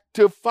back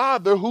to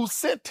Father who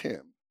sent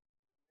him.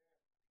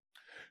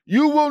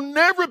 You will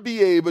never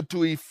be able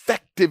to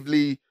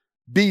effectively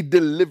be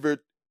delivered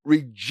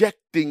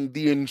rejecting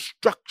the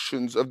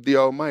instructions of the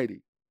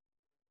Almighty.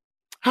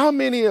 How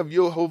many of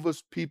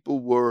Jehovah's people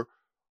were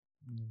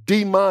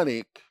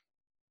demonic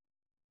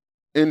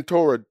in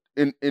Torah,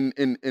 in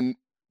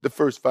the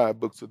first 5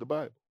 books of the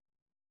Bible?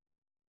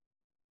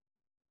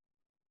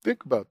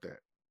 Think about that.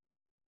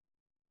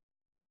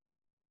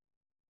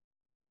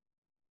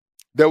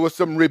 There were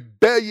some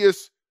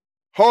rebellious,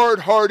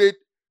 hard-hearted,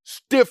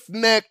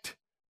 stiff-necked,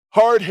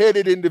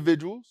 hard-headed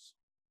individuals.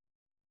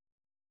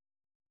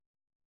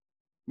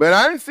 But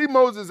I didn't see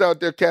Moses out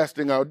there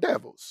casting out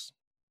devils.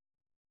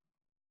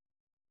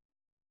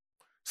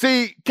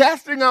 See,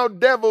 casting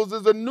out devils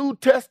is a New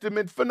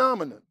Testament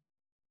phenomenon.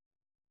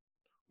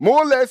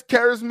 More or less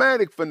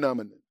charismatic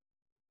phenomenon.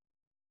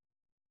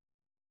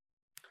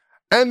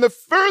 And the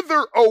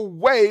further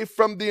away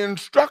from the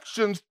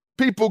instructions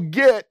people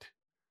get,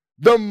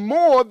 the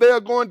more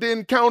they're going to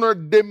encounter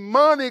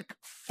demonic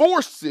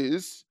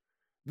forces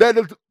that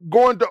is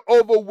going to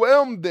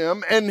overwhelm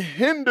them and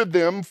hinder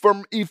them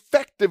from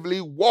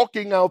effectively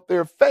walking out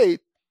their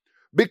faith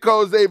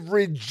because they've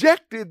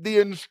rejected the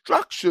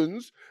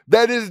instructions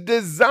that is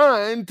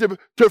designed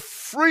to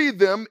free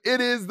them. It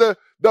is the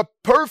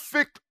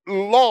perfect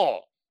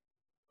law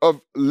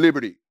of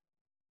liberty.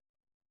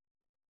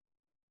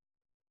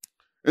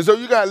 And so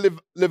you got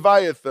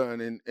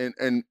Leviathan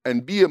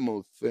and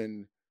Behemoth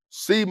and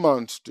sea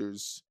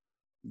monsters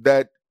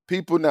that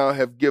people now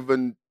have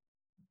given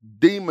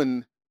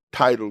demon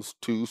titles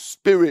to,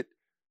 spirit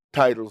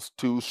titles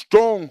to,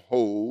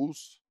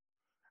 strongholds.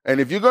 And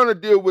if you're going to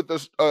deal with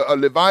a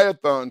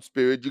Leviathan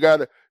spirit, you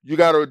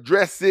gotta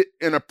address it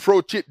and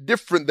approach it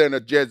different than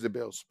a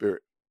Jezebel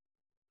spirit.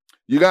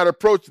 You got to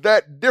approach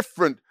that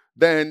different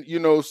than,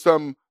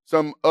 some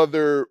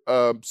other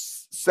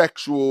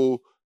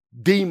sexual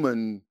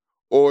demon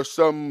or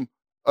some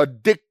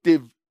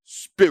addictive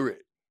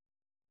spirit.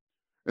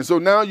 And so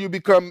now you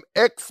become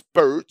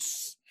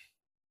experts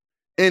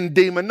in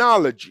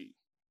demonology.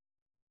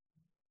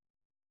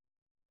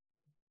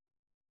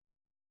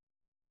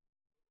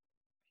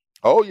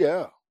 Oh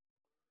yeah,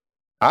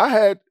 I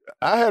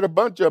had a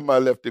bunch of them I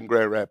left in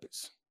Grand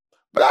Rapids,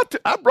 but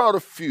I brought a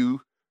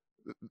few,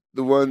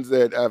 the ones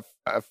that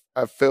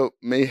I felt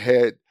may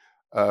had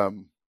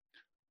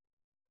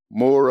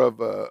more of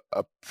a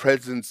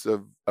presence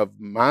of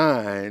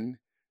mind.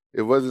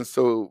 It wasn't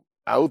so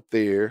out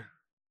there,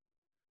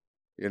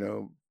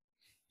 Yeah.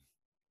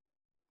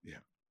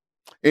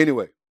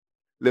 Anyway,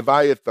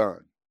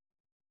 Leviathan.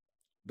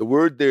 The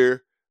word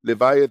there,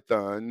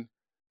 Leviathan,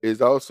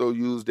 is also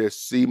used as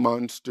sea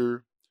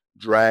monster,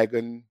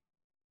 dragon.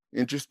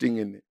 Interesting,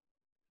 isn't it?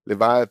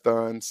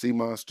 Leviathan, sea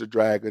monster,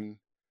 dragon,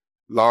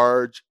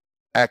 large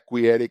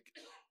aquatic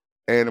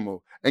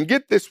animal. And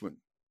get this one.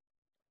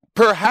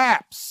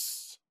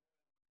 Perhaps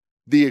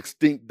the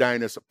extinct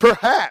dinosaur.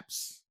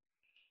 Perhaps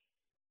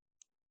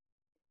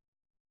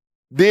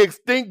the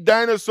extinct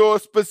dinosaur,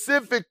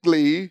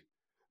 specifically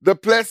the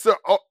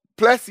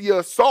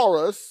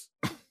Plesiosaurus,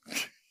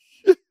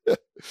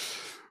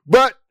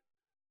 but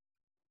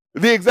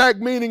the exact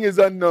meaning is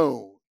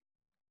unknown.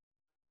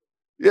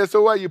 Yeah,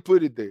 so why you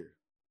put it there?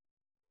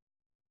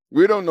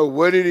 We don't know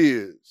what it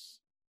is.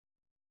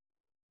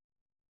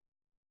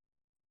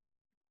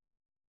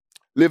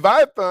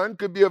 Leviathan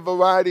could be a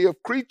variety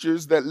of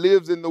creatures that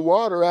lives in the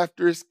water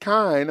after its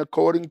kind,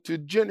 according to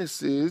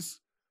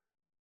Genesis,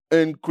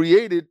 and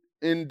created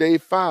in day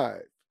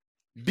 5.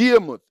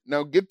 Behemoth.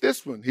 Now get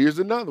this one. Here's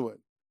another one.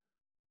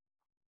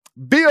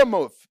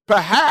 Behemoth,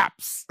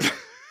 perhaps.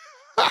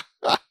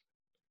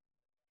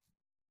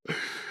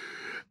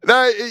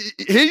 Now,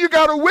 here you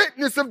got a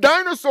witness of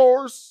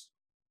dinosaurs.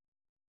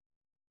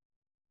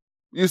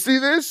 You see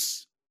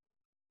this?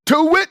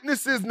 2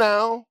 witnesses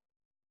now.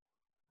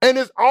 And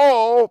it's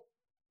all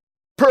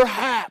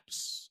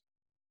perhaps.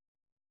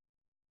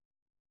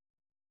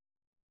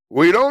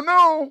 We don't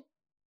know,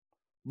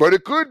 but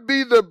it could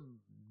be the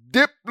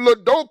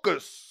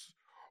Diplodocus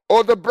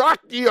or the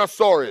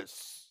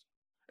Brachiosaurus.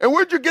 And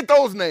where'd you get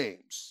those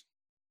names?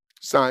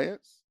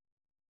 Science.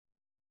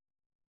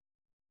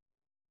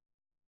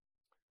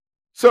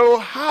 So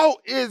how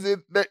is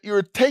it that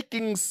you're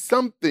taking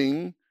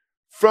something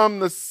from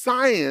the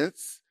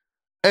science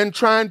and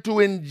trying to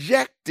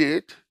inject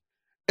it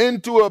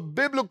into a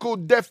biblical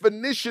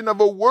definition of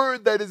a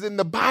word that is in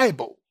the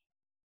Bible?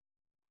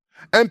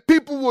 And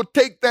people will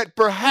take that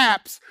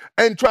perhaps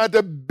and try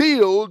to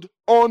build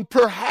on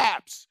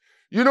perhaps.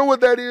 You know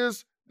what that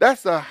is?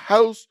 That's a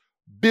house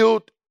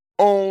built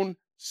on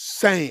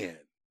sand.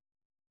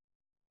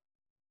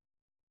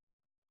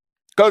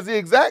 Because the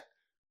exact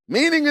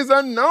meaning is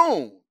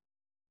unknown.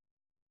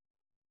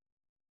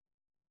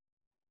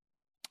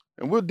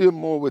 And we'll deal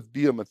more with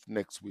Behemoth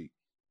next week.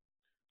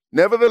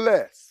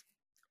 Nevertheless,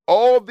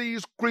 all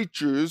these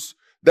creatures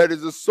that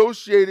is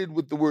associated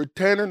with the word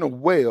tannin, a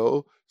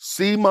whale,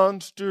 sea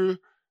monster,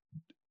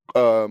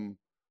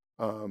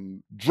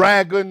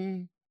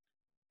 dragon,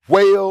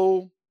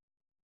 whale,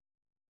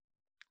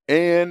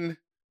 and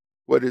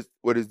what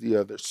is the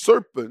other?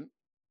 Serpent,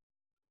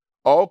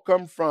 all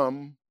come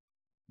from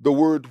the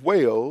word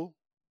whale,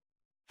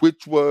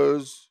 which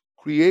was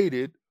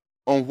created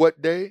on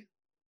what day?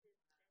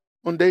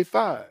 On day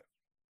 5.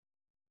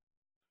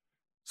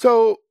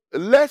 So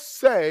let's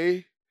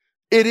say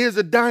it is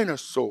a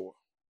dinosaur.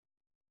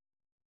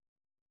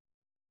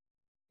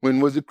 When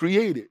was it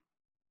created?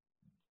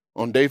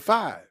 On day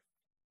 5.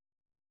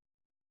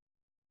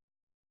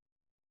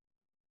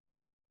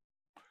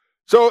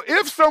 So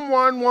if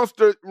someone wants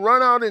to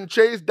run out and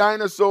chase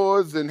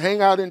dinosaurs and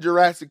hang out in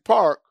Jurassic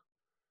Park,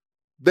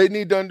 they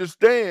need to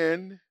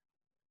understand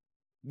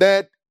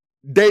that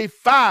day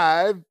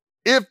 5,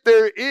 if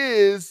there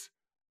is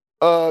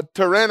a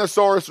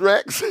Tyrannosaurus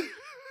Rex,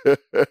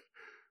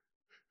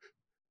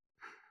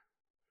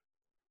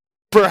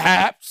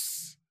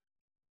 perhaps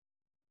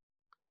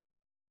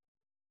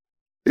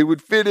it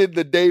would fit in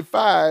the day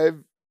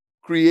 5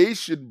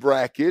 creation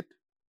bracket,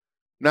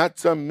 not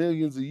some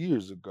millions of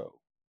years ago.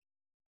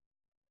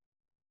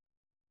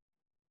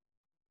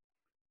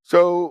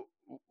 So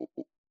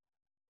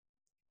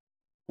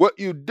what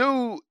you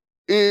do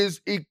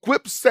is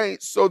equip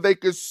saints so they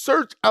can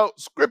search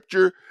out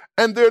scripture,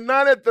 and they're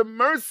not at the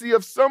mercy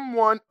of some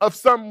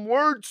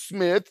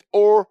wordsmith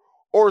or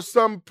or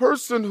some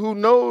person who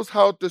knows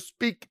how to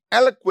speak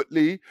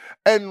eloquently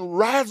and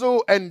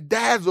razzle and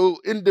dazzle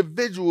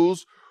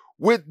individuals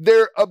with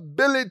their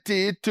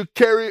ability to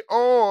carry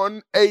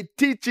on a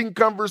teaching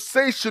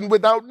conversation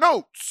without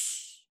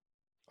notes.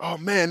 Oh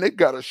man, they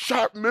got a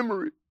sharp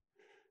memory.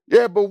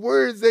 Yeah, but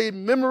where is they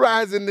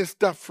memorizing this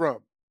stuff from?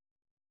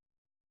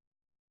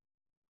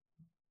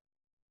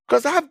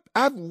 Because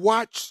I've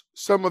watched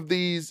some of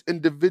these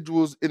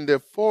individuals in their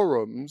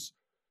forums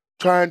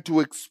trying to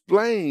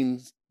explain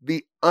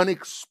the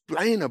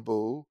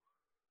unexplainable,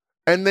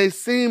 and they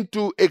seem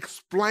to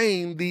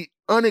explain the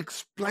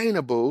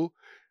unexplainable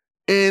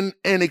in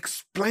an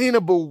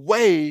explainable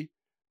way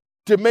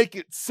to make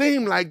it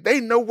seem like they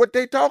know what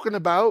they're talking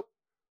about,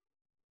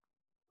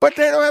 but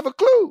they don't have a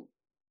clue.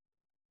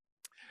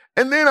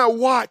 And then I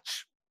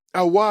watch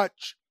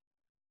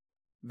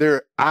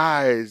their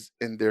eyes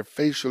and their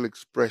facial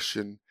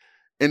expression,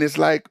 and it's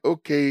like,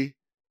 okay,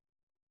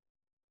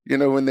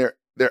 when their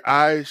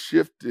eyes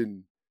shift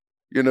and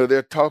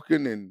they're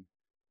talking, and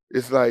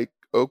it's like,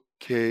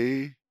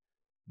 okay,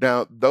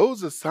 now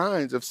those are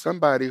signs of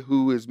somebody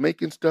who is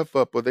making stuff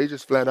up, or they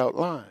just flat out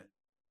lying.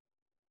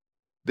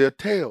 They're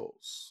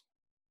tales.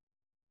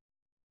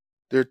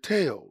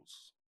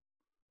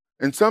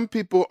 And some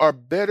people are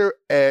better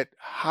at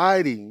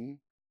hiding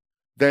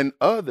than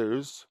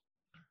others.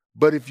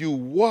 But if you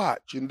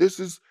watch, and this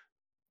is,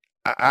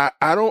 I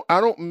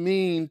don't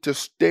mean to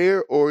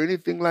stare or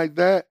anything like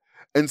that.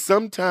 And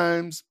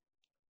sometimes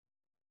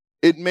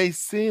it may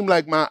seem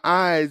like my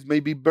eyes may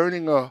be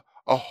burning a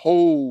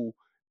hole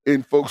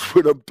in folks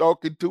when I'm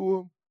talking to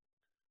them.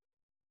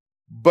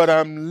 But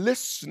I'm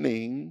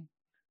listening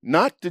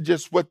not to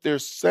just what they're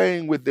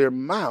saying with their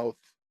mouth,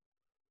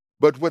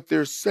 but what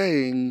they're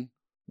saying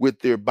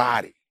with their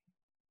body.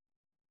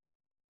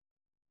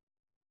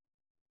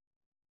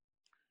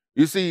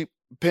 You see,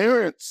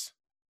 parents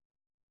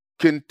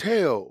can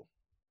tell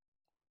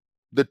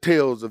the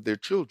tales of their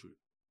children.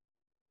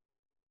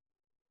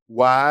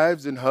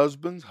 Wives and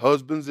husbands,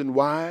 husbands and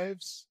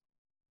wives.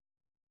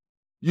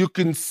 You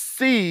can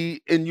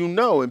see and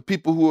and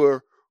people who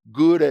are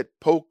good at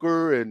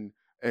poker and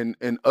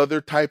other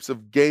types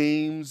of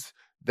games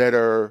that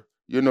are,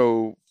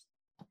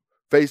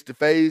 face to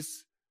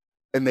face,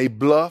 and they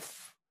bluff.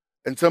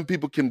 And some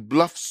people can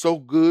bluff so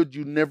good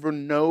you never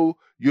know.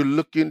 You're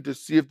looking to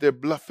see if they're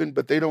bluffing,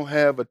 but they don't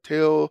have a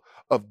tale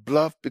of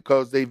bluff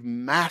because they've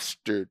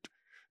mastered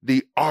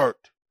the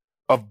art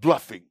of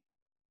bluffing.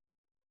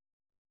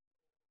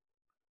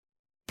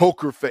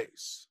 Poker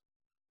face.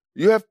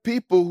 You have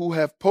people who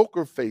have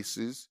poker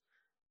faces,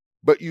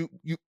 but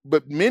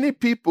but many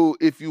people,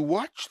 if you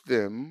watch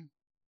them,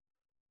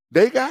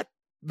 they got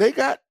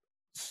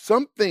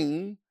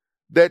something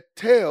that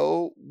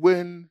tell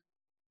when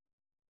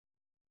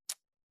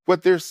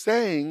what they're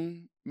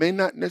saying may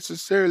not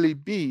necessarily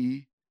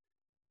be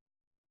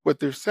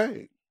what they're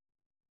saying.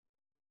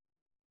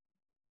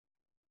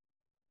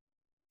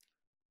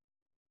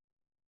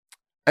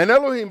 And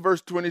Elohim,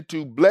 verse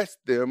 22, blessed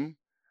them.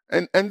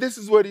 And this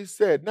is what he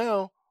said.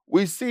 Now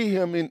we see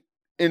him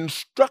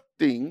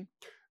instructing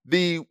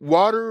the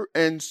water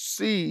and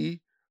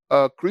sea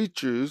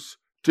creatures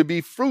to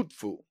be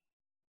fruitful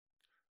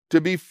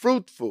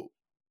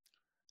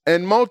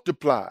and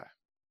multiply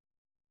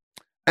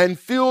and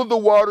fill the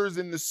waters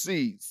in the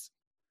seas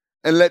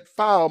and let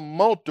fowl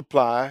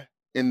multiply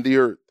in the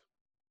earth.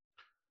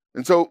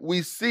 And so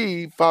we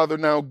see Father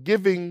now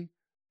giving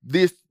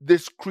this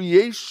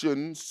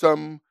creation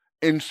some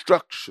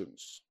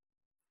instructions.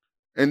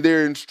 And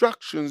their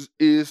instructions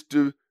is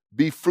to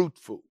be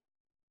fruitful,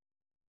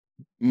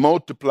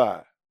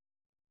 multiply.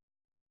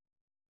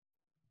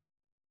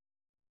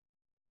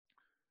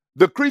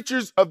 The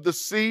creatures of the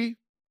sea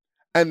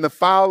and the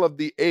fowl of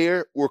the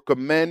air were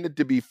commanded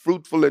to be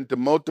fruitful and to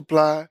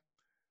multiply,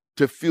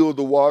 to fill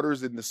the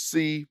waters in the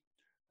sea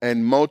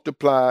and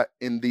multiply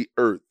in the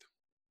earth.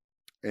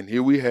 And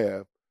here we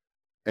have,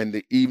 and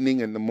the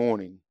evening and the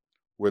morning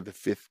were the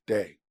fifth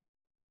day.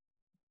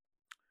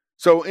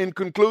 So in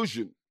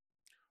conclusion,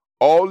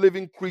 all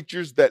living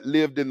creatures that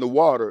lived in the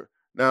water.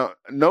 Now,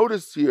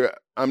 notice here,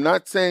 I'm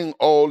not saying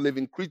all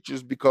living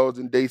creatures, because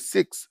in day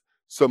 6,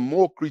 some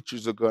more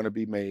creatures are going to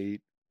be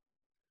made.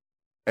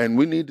 And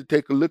we need to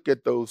take a look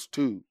at those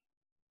too,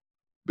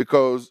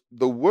 because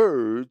the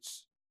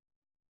words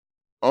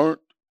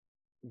aren't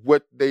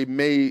what they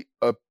may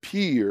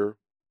appear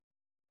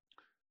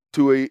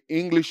to an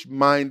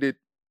English-minded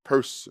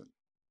person.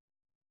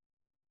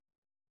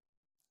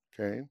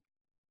 Okay?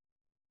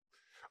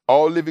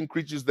 All living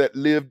creatures that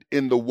lived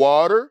in the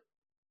water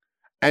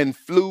and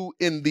flew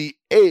in the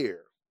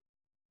air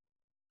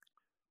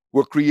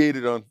were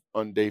created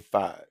on day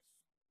 5.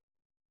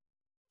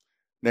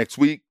 Next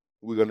week,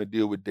 we're going to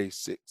deal with day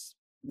 6.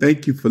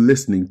 Thank you for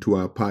listening to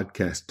our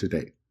podcast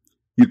today.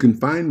 You can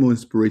find more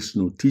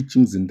inspirational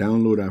teachings and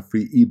download our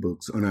free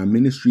ebooks on our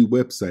ministry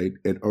website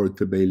at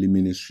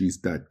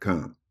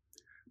ArthurBaileyMinistries.com.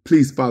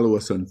 Please follow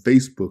us on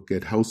Facebook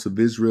at House of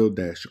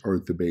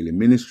Israel-Arthur Bailey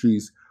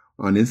Ministries,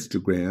 on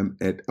Instagram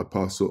at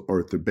Apostle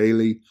Arthur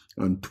Bailey,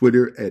 on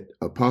Twitter at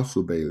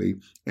Apostle Bailey,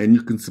 and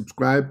you can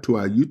subscribe to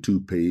our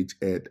YouTube page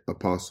at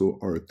Apostle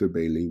Arthur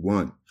Bailey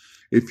 1.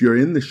 If you're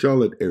in the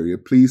Charlotte area,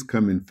 please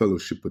come and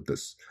fellowship with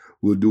us.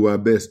 We'll do our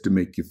best to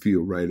make you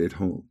feel right at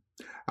home.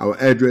 Our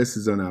address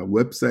is on our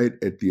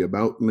website at the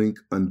About link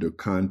under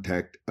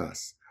Contact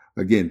Us.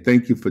 Again,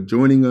 thank you for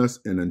joining us,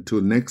 and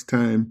until next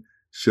time,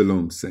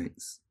 Shalom,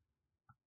 Saints.